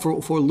difficult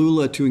for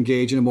Lula to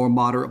engage in a more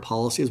moderate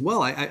policy as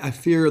well. I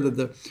fear that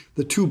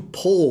the two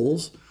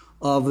poles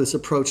of this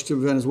approach to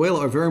Venezuela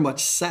are very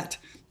much set,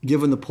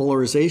 given the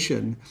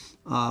polarization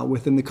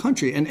within the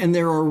country. And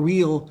there are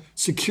real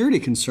security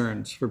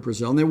concerns for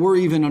Brazil. And there were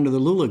even under the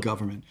Lula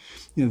government.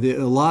 A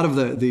lot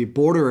of the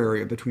border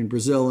area between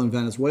Brazil and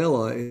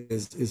Venezuela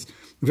is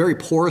very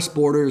porous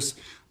borders,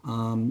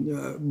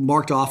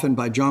 marked often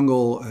by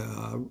jungle,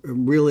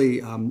 really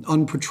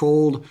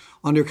unpatrolled,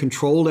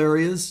 under-controlled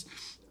areas,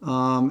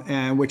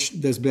 and which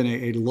there's been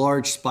a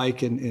large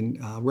spike in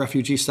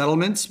refugee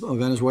settlements of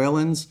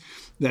Venezuelans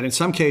that in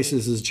some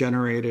cases has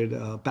generated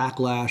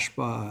backlash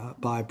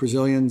by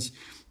Brazilians,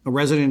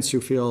 residents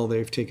who feel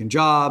they've taken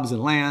jobs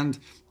and land.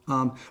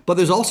 But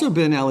there's also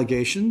been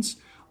allegations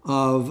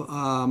of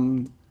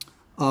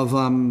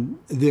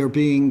there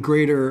being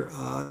greater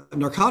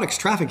narcotics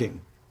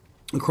trafficking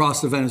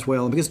across the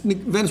Venezuela, because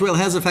Venezuela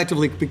has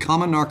effectively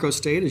become a narco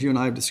state, as you and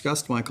I have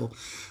discussed, Michael.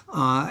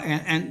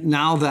 And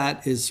now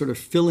that is sort of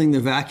filling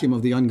the vacuum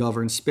of the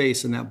ungoverned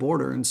space in that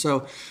border. And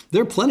so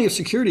there are plenty of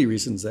security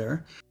reasons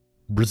there.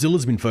 Brazil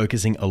has been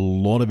focusing a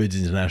lot of its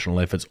international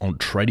efforts on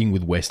trading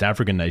with West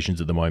African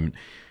nations at the moment.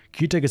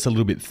 Can you take us a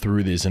little bit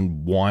through this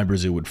and why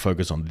Brazil would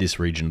focus on this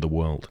region of the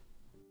world?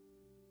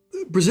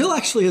 Brazil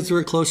actually has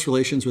very close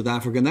relations with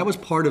Africa, and that was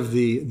part of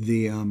the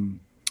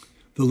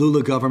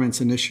Lula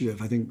government's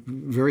initiative, I think,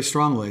 very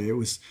strongly. It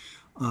was,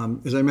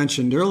 as I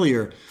mentioned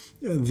earlier,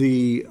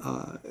 the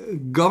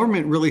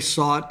government really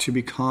sought to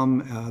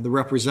become the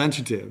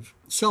representative,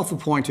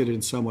 self-appointed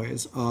in some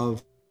ways,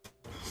 of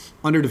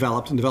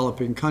underdeveloped and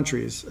developing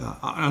countries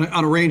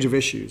on a range of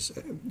issues,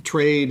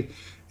 trade,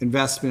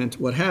 investment,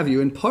 what have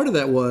you. And part of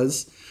that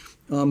was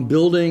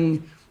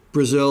building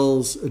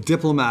Brazil's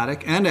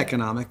diplomatic and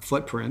economic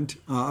footprint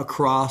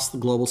across the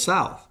global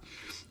south.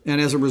 And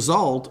as a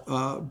result,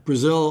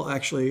 Brazil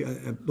actually,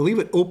 I believe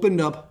it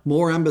opened up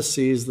more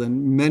embassies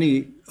than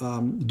many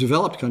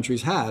developed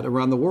countries had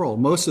around the world.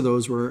 Most of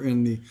those were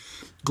in the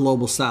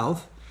global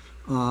south.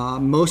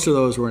 Most of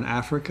those were in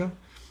Africa.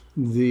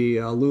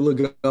 The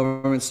Lula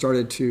government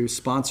started to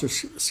sponsor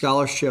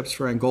scholarships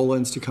for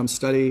Angolans to come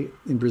study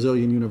in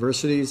Brazilian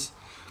universities.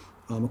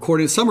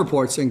 According to some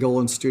reports,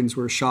 Angolan students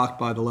were shocked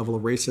by the level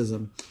of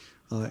racism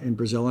in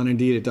Brazil, and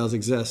indeed it does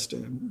exist.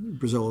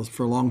 Brazil has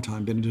for a long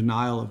time been in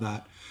denial of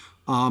that.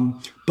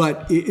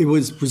 But it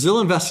was Brazil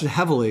invested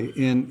heavily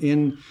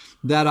in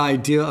that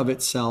idea of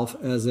itself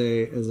as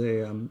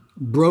a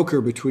broker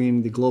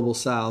between the global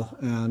south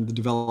and the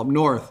developed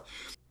north.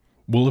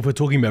 Well, if we're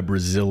talking about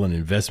Brazil and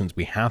investments,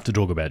 we have to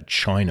talk about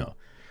China.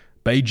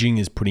 Beijing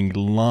is putting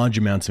large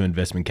amounts of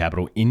investment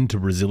capital into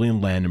Brazilian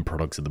land and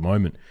products at the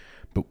moment.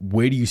 But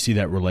where do you see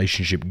that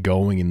relationship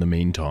going in the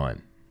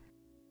meantime?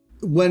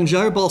 When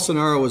Jair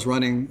Bolsonaro was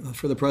running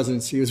for the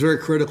presidency, he was very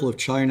critical of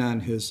China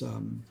and his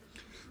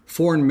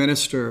foreign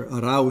minister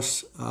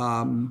Arauz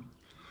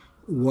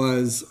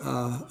was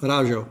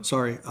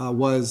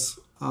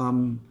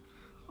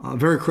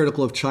very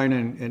critical of China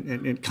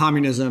and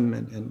communism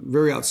and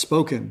very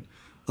outspoken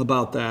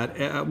about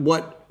that.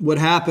 What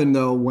happened,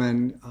 though,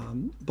 when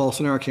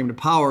Bolsonaro came to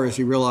power is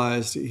he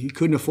realized he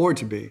couldn't afford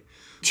to be.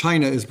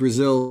 China is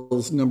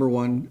Brazil's number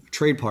one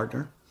trade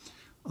partner.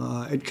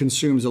 It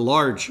consumes a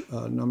large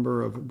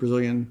number of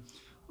Brazilian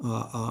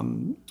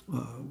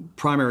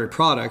primary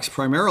products,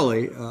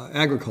 primarily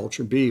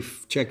agriculture,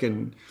 beef,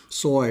 chicken,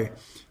 soy,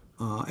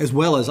 as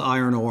well as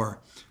iron ore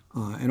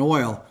and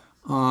oil.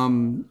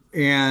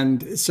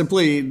 And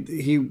simply,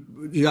 the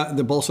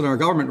Bolsonaro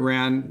government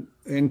ran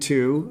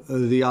into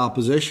the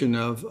opposition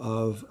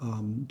of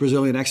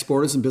Brazilian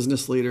exporters and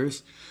business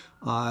leaders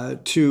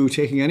to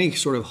taking any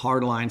sort of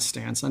hardline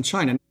stance on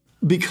China.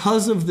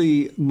 Because of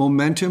the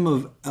momentum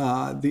of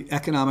the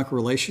economic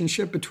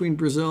relationship between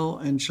Brazil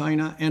and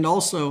China, and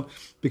also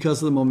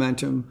because of the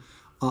momentum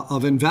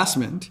of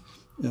investment,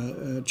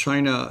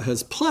 China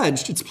has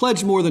pledged, it's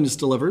pledged more than it's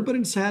delivered, but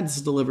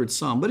it's delivered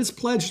some, but it's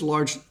pledged a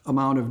large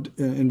amount of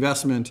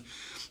investment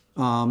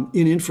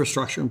in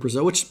infrastructure in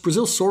Brazil, which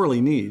Brazil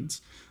sorely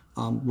needs.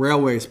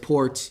 Railways,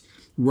 ports,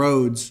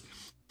 roads.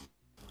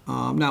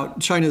 Now,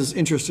 China's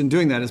interest in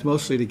doing that is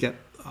mostly to get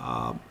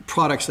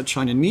products that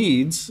China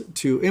needs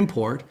to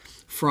import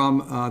from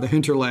the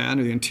hinterland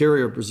or the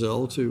interior of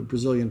Brazil to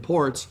Brazilian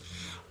ports.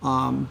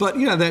 But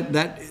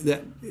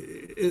that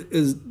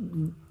is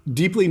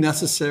deeply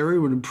necessary,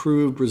 would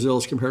improve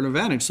Brazil's comparative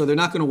advantage. So they're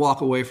not going to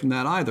walk away from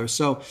that either.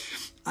 So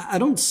I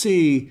don't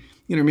see,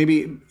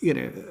 maybe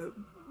Jair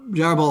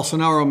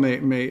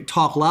Bolsonaro may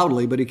talk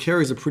loudly, but he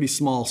carries a pretty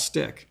small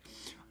stick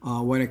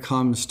when it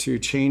comes to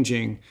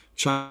changing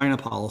China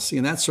policy,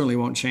 and that certainly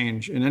won't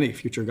change in any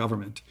future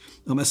government,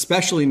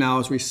 especially now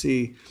as we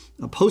see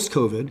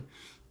post-COVID,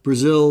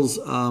 Brazil's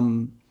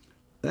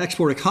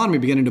export economy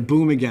beginning to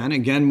boom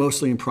again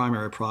mostly in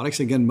primary products,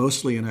 again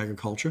mostly in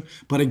agriculture,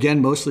 but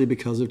again mostly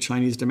because of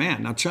Chinese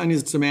demand. Now,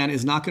 Chinese demand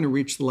is not going to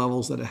reach the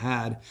levels that it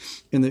had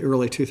in the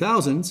early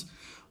 2000s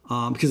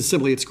because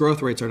simply its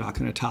growth rates are not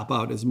going to top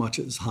out as much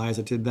as high as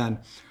it did then.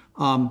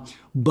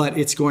 But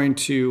it's going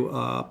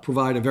to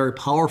provide a very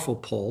powerful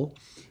pull,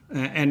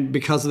 and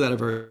because of that, a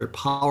very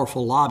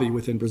powerful lobby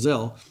within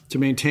Brazil to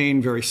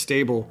maintain very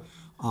stable,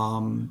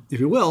 if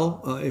you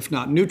will, if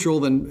not neutral,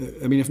 then,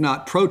 if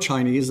not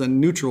pro-Chinese, then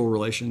neutral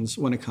relations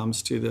when it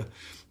comes to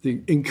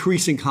the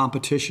increasing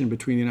competition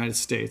between the United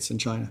States and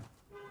China.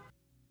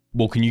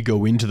 Well, can you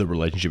go into the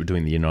relationship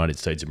between the United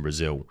States and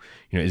Brazil?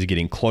 Is it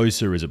getting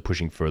closer? Is it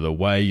pushing further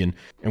away?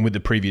 And with the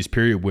previous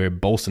period where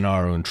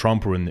Bolsonaro and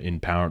Trump were in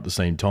power at the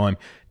same time,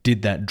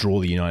 did that draw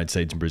the United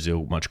States and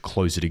Brazil much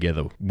closer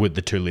together, with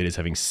the two leaders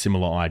having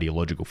similar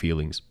ideological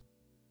feelings?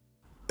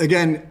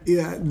 Again,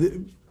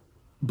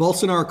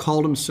 Bolsonaro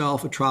called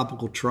himself a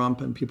tropical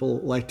Trump, and people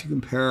like to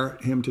compare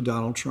him to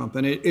Donald Trump.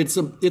 And it's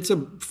a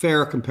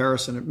fair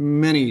comparison at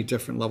many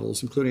different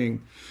levels,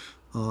 including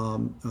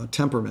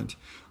temperament.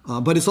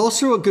 But it's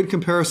also a good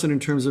comparison in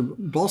terms of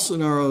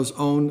Bolsonaro's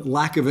own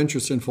lack of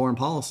interest in foreign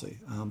policy.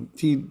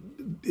 He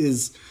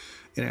is,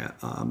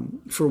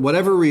 for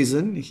whatever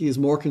reason, he is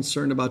more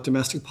concerned about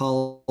domestic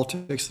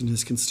politics in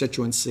his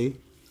constituency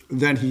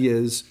than he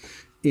is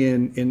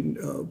in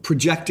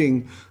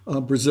projecting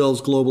Brazil's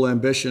global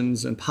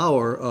ambitions and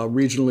power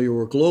regionally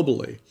or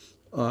globally.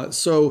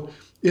 So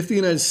if the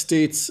United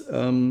States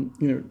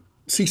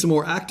seeks a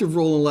more active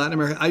role in Latin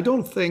America, I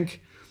don't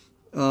think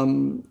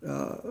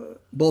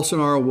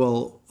Bolsonaro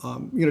will,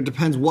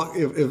 depends what,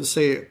 if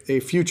say a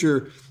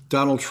future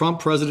Donald Trump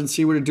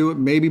presidency were to do it,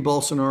 maybe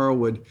Bolsonaro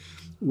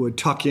would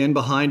tuck in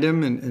behind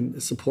him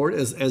and support,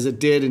 as it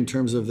did in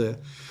terms of the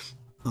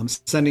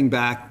sending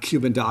back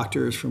Cuban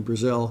doctors from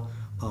Brazil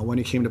when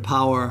he came to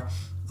power,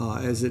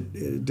 as it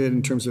did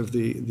in terms of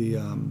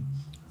the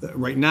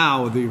right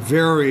now, the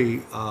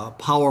very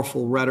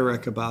powerful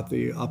rhetoric about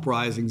the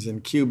uprisings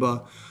in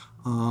Cuba.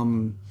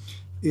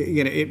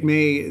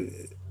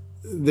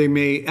 They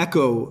may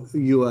echo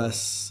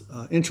U.S.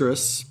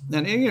 interests,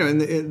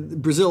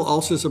 and Brazil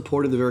also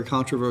supported the very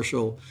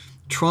controversial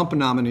Trump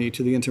nominee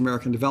to the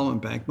Inter-American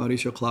Development Bank,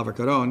 Mauricio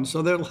Claver-Carón,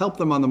 so that'll help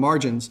them on the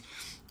margins.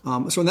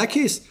 So in that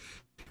case,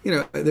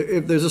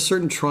 if there's a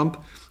certain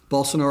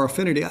Trump-Bolsonaro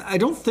affinity, I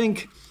don't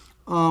think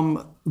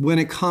when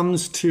it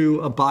comes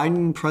to a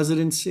Biden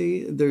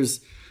presidency,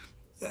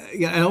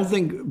 I don't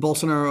think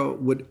Bolsonaro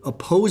would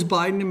oppose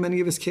Biden in many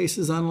of his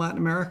cases on Latin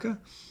America.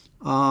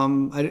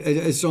 I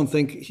just don't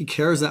think he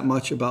cares that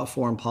much about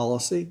foreign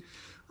policy.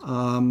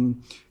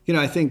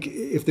 I think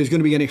if there's going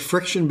to be any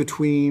friction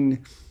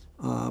between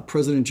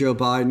President Joe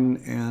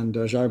Biden and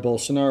Jair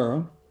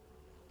Bolsonaro,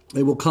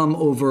 it will come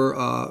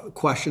over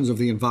questions of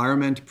the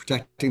environment,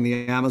 protecting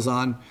the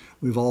Amazon.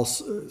 We've all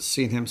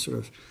seen him sort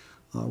of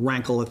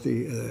rankle at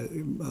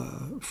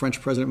the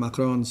French President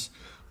Macron's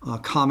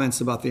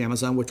comments about the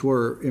Amazon, which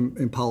were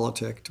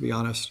impolitic, to be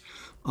honest.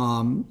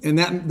 And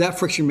that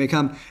friction may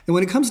come. And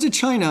when it comes to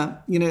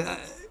China,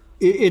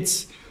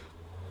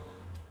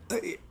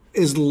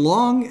 as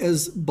long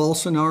as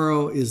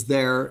Bolsonaro is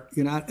there,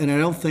 and I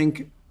don't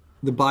think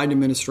the Biden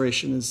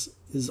administration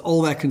is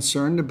all that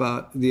concerned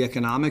about the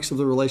economics of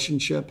the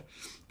relationship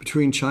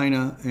between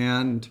China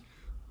and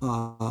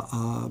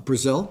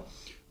Brazil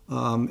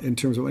in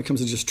terms of when it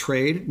comes to just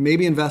trade,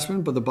 maybe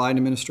investment, but the Biden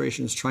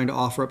administration is trying to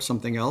offer up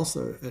something else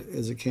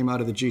as it came out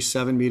of the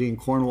G7 meeting in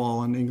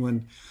Cornwall in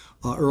England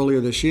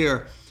earlier this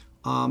year.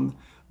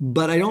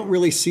 But I don't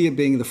really see it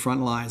being the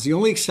front lines. The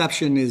only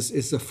exception is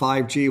the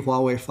Huawei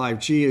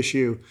 5G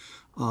issue.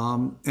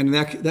 And in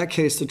that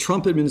case, the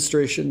Trump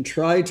administration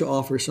tried to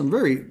offer some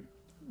very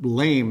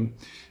lame,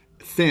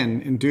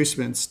 thin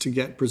inducements to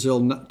get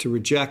Brazil to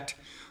reject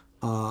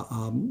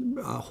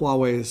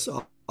Huawei's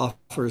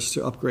offers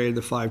to upgrade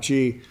the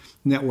 5G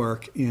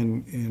network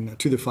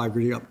to the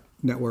 5G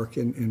network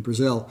in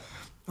Brazil.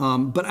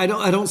 But I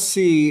don't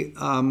see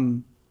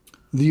the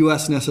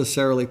U.S.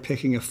 necessarily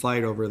picking a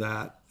fight over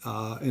that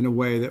in a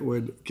way that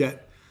would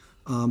get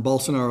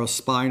Bolsonaro's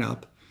spine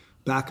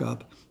back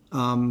up.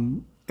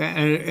 And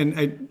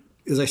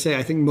as I say,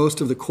 I think most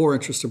of the core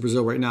interests of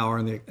Brazil right now are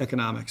in the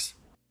economics.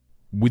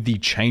 With the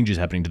changes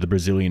happening to the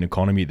Brazilian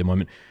economy at the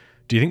moment,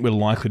 do you think we're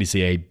likely to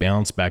see a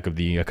bounce back of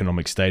the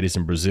economic status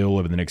in Brazil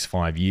over the next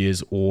 5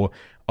 years, or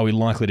are we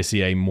likely to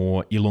see a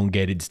more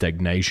elongated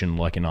stagnation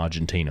like in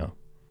Argentina?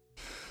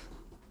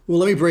 Well,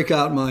 let me break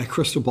out my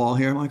crystal ball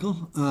here,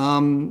 Michael.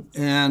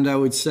 And I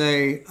would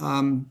say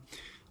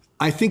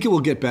I think it will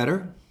get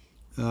better.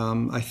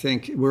 I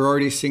think we're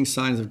already seeing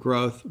signs of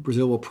growth.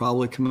 Brazil will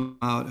probably come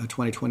out in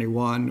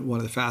 2021, one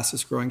of the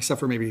fastest growing, except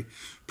for maybe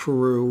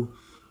Peru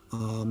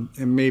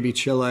and maybe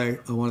Chile,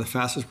 one of the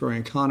fastest growing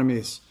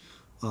economies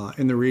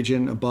in the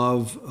region,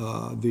 above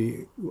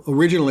the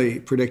originally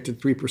predicted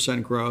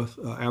 3% growth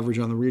average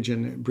on the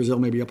region. Brazil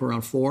may be up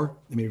around 4%,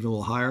 maybe even a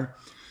little higher.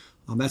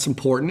 That's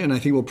important, and I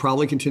think we'll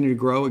probably continue to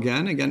grow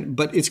again.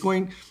 But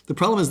the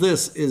problem is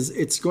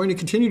it's going to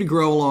continue to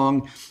grow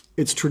along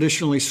its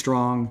traditionally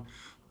strong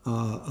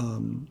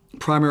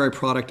primary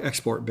product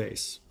export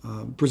base.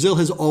 Brazil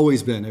has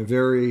always been a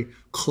very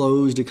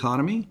closed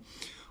economy.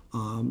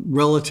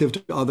 Relative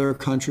to other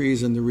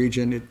countries in the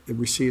region, it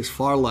receives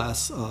far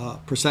less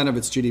percent of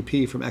its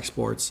GDP from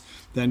exports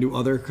than do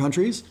other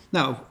countries.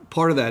 Now,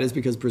 part of that is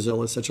because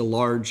Brazil is such a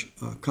large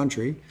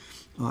country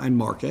and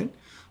market.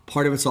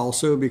 Part of it's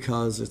also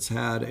because it's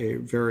had a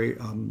very,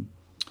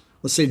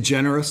 let's say,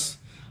 generous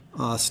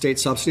state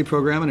subsidy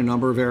program in a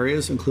number of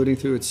areas, including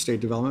through its State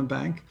Development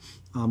Bank,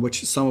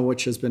 some of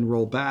which has been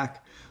rolled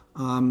back.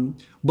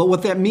 But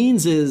what that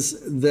means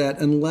is that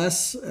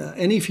unless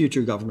any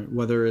future government,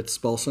 whether it's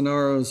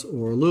Bolsonaro's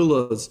or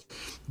Lula's,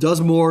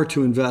 does more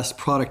to invest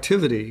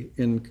productivity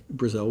in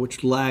Brazil,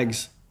 which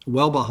lags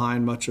well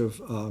behind much of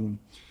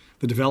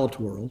the developed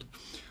world,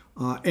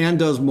 and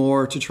does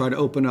more to try to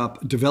open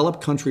up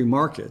developed country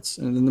markets.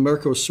 And in the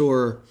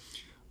Mercosur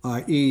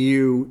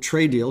EU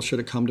trade deal, should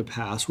it come to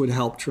pass, would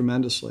help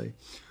tremendously.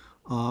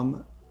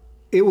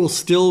 It will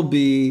still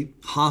be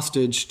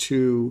hostage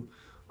to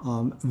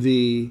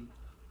the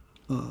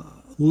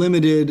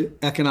limited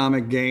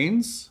economic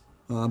gains,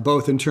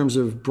 both in terms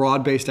of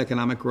broad-based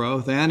economic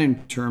growth and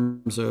in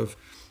terms of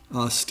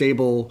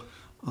stable,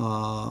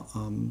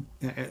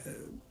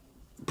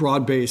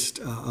 broad-based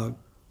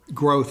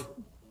growth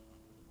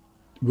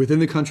within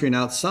the country and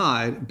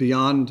outside,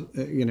 beyond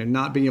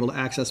not being able to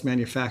access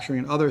manufacturing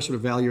and other sort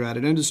of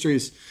value-added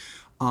industries.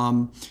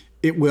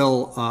 It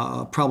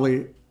will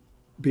probably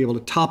be able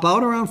to top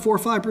out around 4 or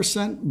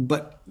 5%,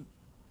 but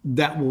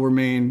that will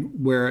remain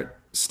where it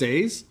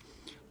stays.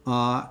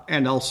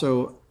 And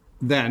also,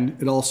 then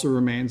it also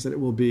remains that it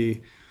will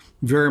be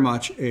very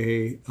much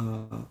a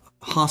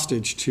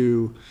hostage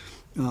to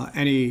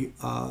any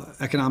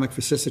economic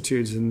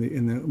vicissitudes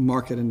in the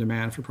market and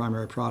demand for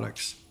primary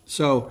products.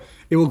 So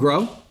it will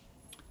grow.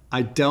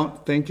 I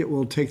don't think it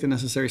will take the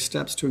necessary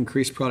steps to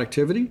increase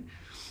productivity.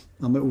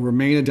 It will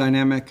remain a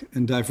dynamic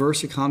and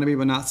diverse economy,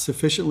 but not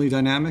sufficiently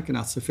dynamic and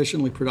not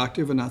sufficiently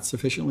productive and not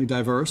sufficiently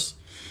diverse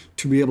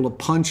to be able to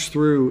punch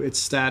through its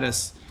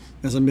status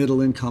as a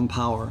middle-income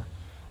power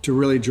to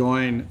really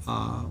join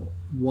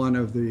one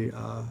of the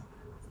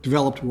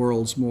developed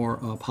world's more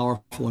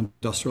powerful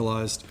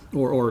industrialized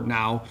or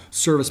now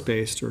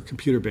service-based or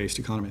computer-based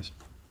economies.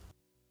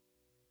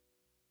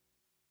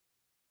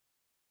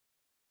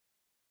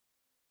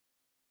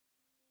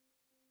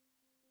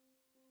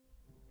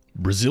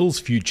 Brazil's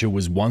future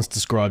was once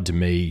described to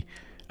me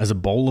as a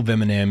bowl of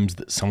M&Ms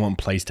that someone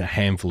placed a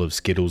handful of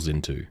Skittles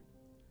into.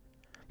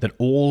 That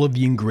all of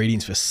the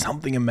ingredients for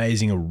something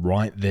amazing are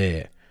right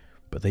there,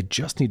 but they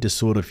just need to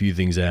sort a few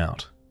things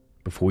out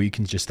before you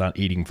can just start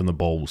eating from the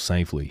bowl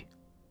safely.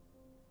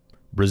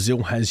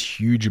 Brazil has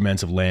huge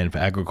amounts of land for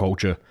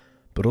agriculture,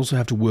 but also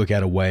have to work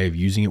out a way of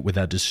using it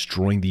without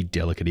destroying the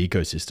delicate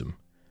ecosystem.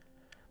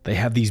 They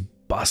have these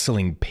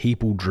bustling,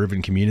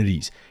 people-driven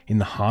communities in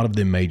the heart of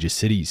their major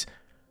cities,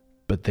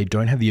 but they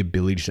don't have the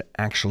ability to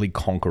actually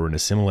conquer and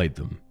assimilate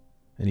them.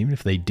 And even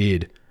if they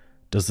did,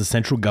 does the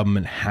central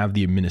government have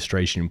the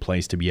administration in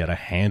place to be able to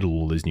handle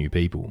all these new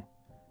people?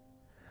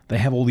 They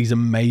have all these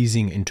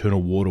amazing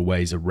internal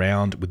waterways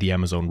around with the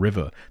Amazon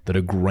River that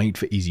are great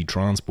for easy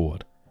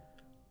transport.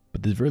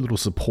 But there's very little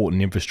support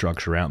and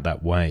infrastructure out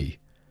that way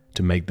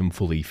to make them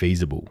fully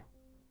feasible.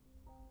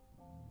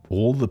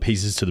 All the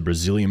pieces to the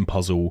Brazilian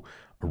puzzle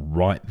are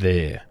right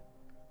there.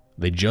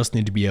 They just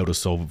need to be able to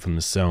solve it for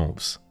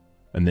themselves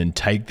and then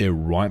take their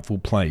rightful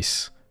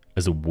place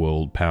as a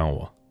world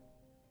power.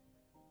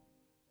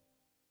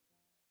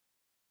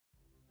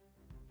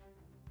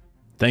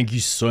 Thank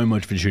you so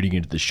much for tuning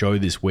into the show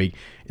this week.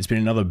 It's been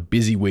another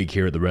busy week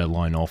here at the Red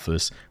Line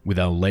office with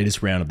our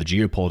latest round of the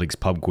Geopolitics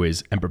pub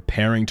quiz and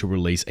preparing to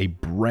release a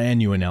brand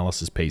new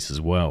analysis piece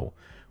as well.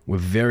 We're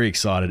very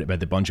excited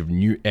about the bunch of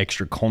new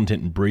extra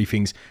content and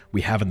briefings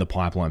we have in the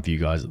pipeline for you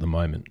guys at the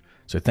moment.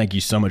 So thank you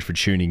so much for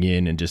tuning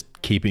in and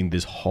just keeping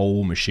this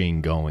whole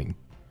machine going.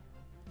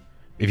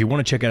 If you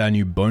want to check out our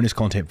new bonus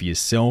content for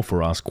yourself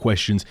or ask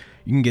questions,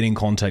 you can get in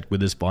contact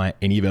with us via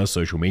any of our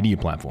social media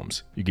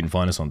platforms. You can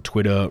find us on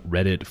Twitter,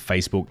 Reddit,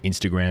 Facebook,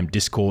 Instagram,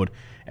 Discord,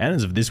 and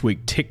as of this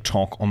week,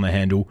 TikTok on the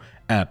handle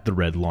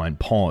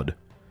 @TheRedLinePod.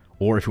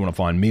 Or if you want to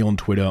find me on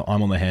Twitter,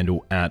 I'm on the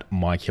handle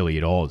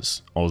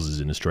 @MikeHilliottOz. Oz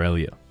is in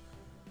Australia.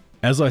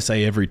 As I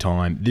say every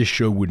time, this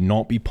show would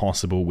not be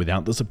possible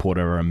without the support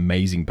of our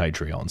amazing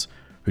Patreons,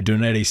 who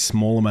donate a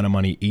small amount of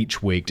money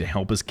each week to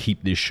help us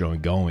keep this show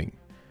going.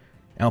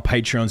 Our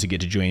Patreons who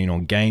get to join in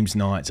on games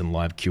nights and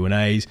live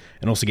Q&As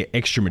and also get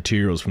extra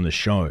materials from the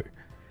show.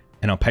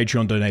 And our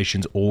Patreon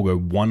donations all go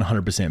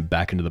 100%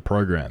 back into the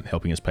program,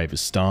 helping us pay for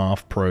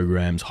staff,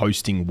 programs,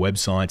 hosting,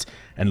 websites,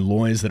 and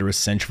lawyers that are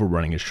essential for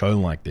running a show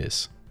like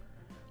this.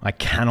 I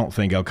cannot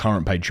thank our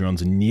current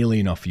Patreons nearly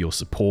enough for your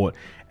support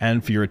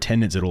and for your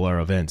attendance at all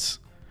our events.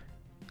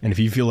 And if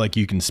you feel like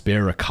you can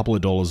spare a couple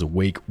of dollars a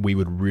week, we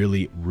would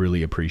really,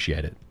 really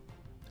appreciate it.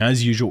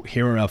 As usual,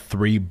 here are our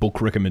 3 book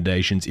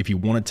recommendations if you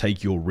want to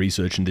take your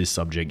research in this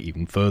subject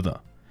even further.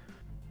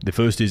 The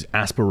first is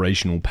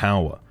Aspirational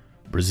Power,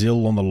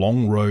 Brazil on the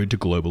Long Road to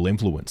Global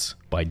Influence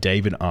by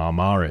David R.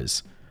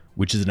 Mares,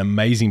 which is an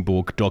amazing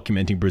book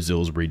documenting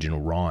Brazil's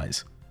regional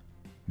rise.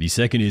 The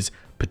second is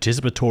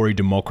Participatory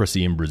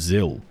Democracy in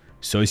Brazil,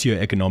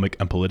 Socioeconomic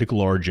and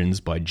Political Origins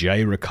by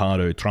J.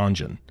 Ricardo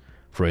Tranjan,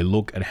 for a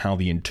look at how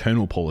the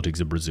internal politics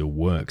of Brazil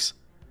works.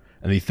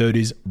 And the third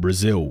is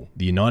Brazil,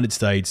 the United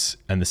States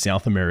and the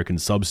South American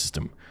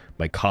Subsystem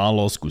by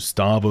Carlos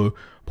Gustavo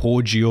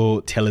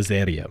Poggio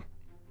Teleseria,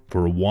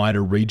 for a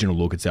wider regional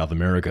look at South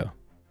America.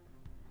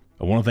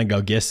 I want to thank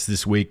our guests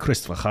this week,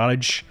 Christoph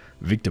Harig,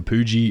 Victor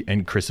Pougy,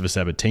 and Christopher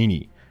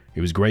Sabatini.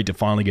 It was great to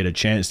finally get a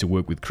chance to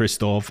work with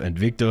Christoph and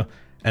Victor,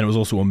 and it was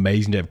also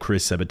amazing to have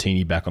Chris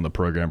Sabatini back on the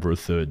program for a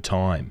third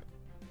time.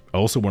 I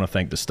also want to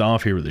thank the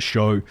staff here at the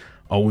show,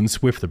 Owen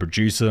Swift, the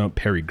producer,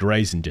 Perry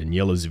Grace and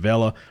Daniela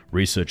Zuvella,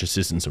 research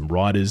assistants and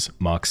writers,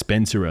 Mark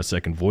Spencer, our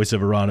second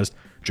voiceover artist,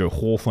 Joe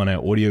Hawthorne,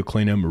 our audio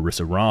cleaner,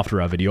 Marissa Rafter,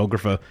 our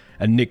videographer,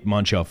 and Nick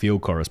Munch, our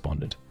field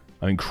correspondent.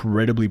 I'm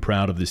incredibly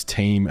proud of this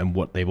team and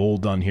what they've all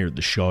done here at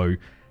the show,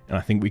 and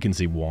I think we can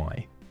see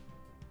why.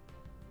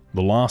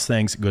 The last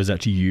thanks goes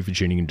out to you for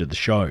tuning into the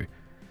show,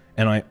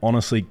 and I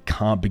honestly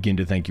can't begin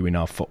to thank you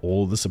enough for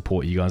all the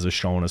support you guys have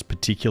shown us,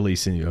 particularly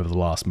over the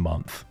last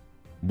month.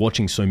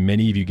 Watching so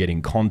many of you get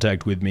in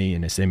contact with me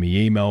and send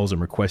me emails and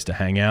request to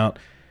hang out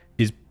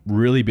has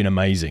really been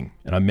amazing,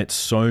 and I met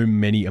so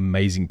many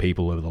amazing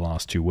people over the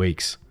last 2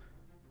 weeks.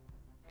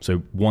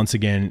 So once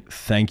again,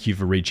 thank you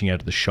for reaching out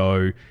to the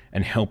show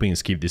and helping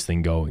us keep this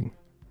thing going.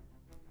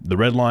 The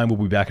Red Line will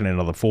be back in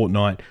another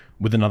fortnight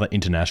with another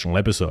international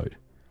episode.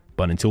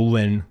 But until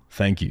then,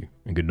 thank you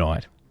and good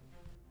night.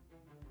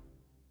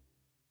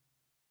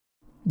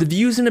 The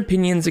views and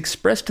opinions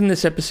expressed in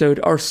this episode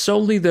are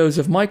solely those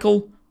of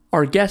Michael,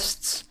 our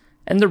guests,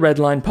 and the Red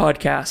Line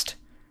podcast.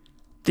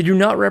 They do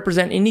not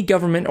represent any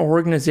government or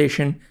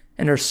organization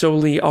and are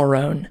solely our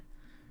own.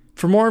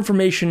 For more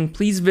information,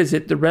 please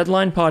visit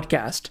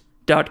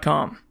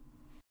theredlinepodcast.com.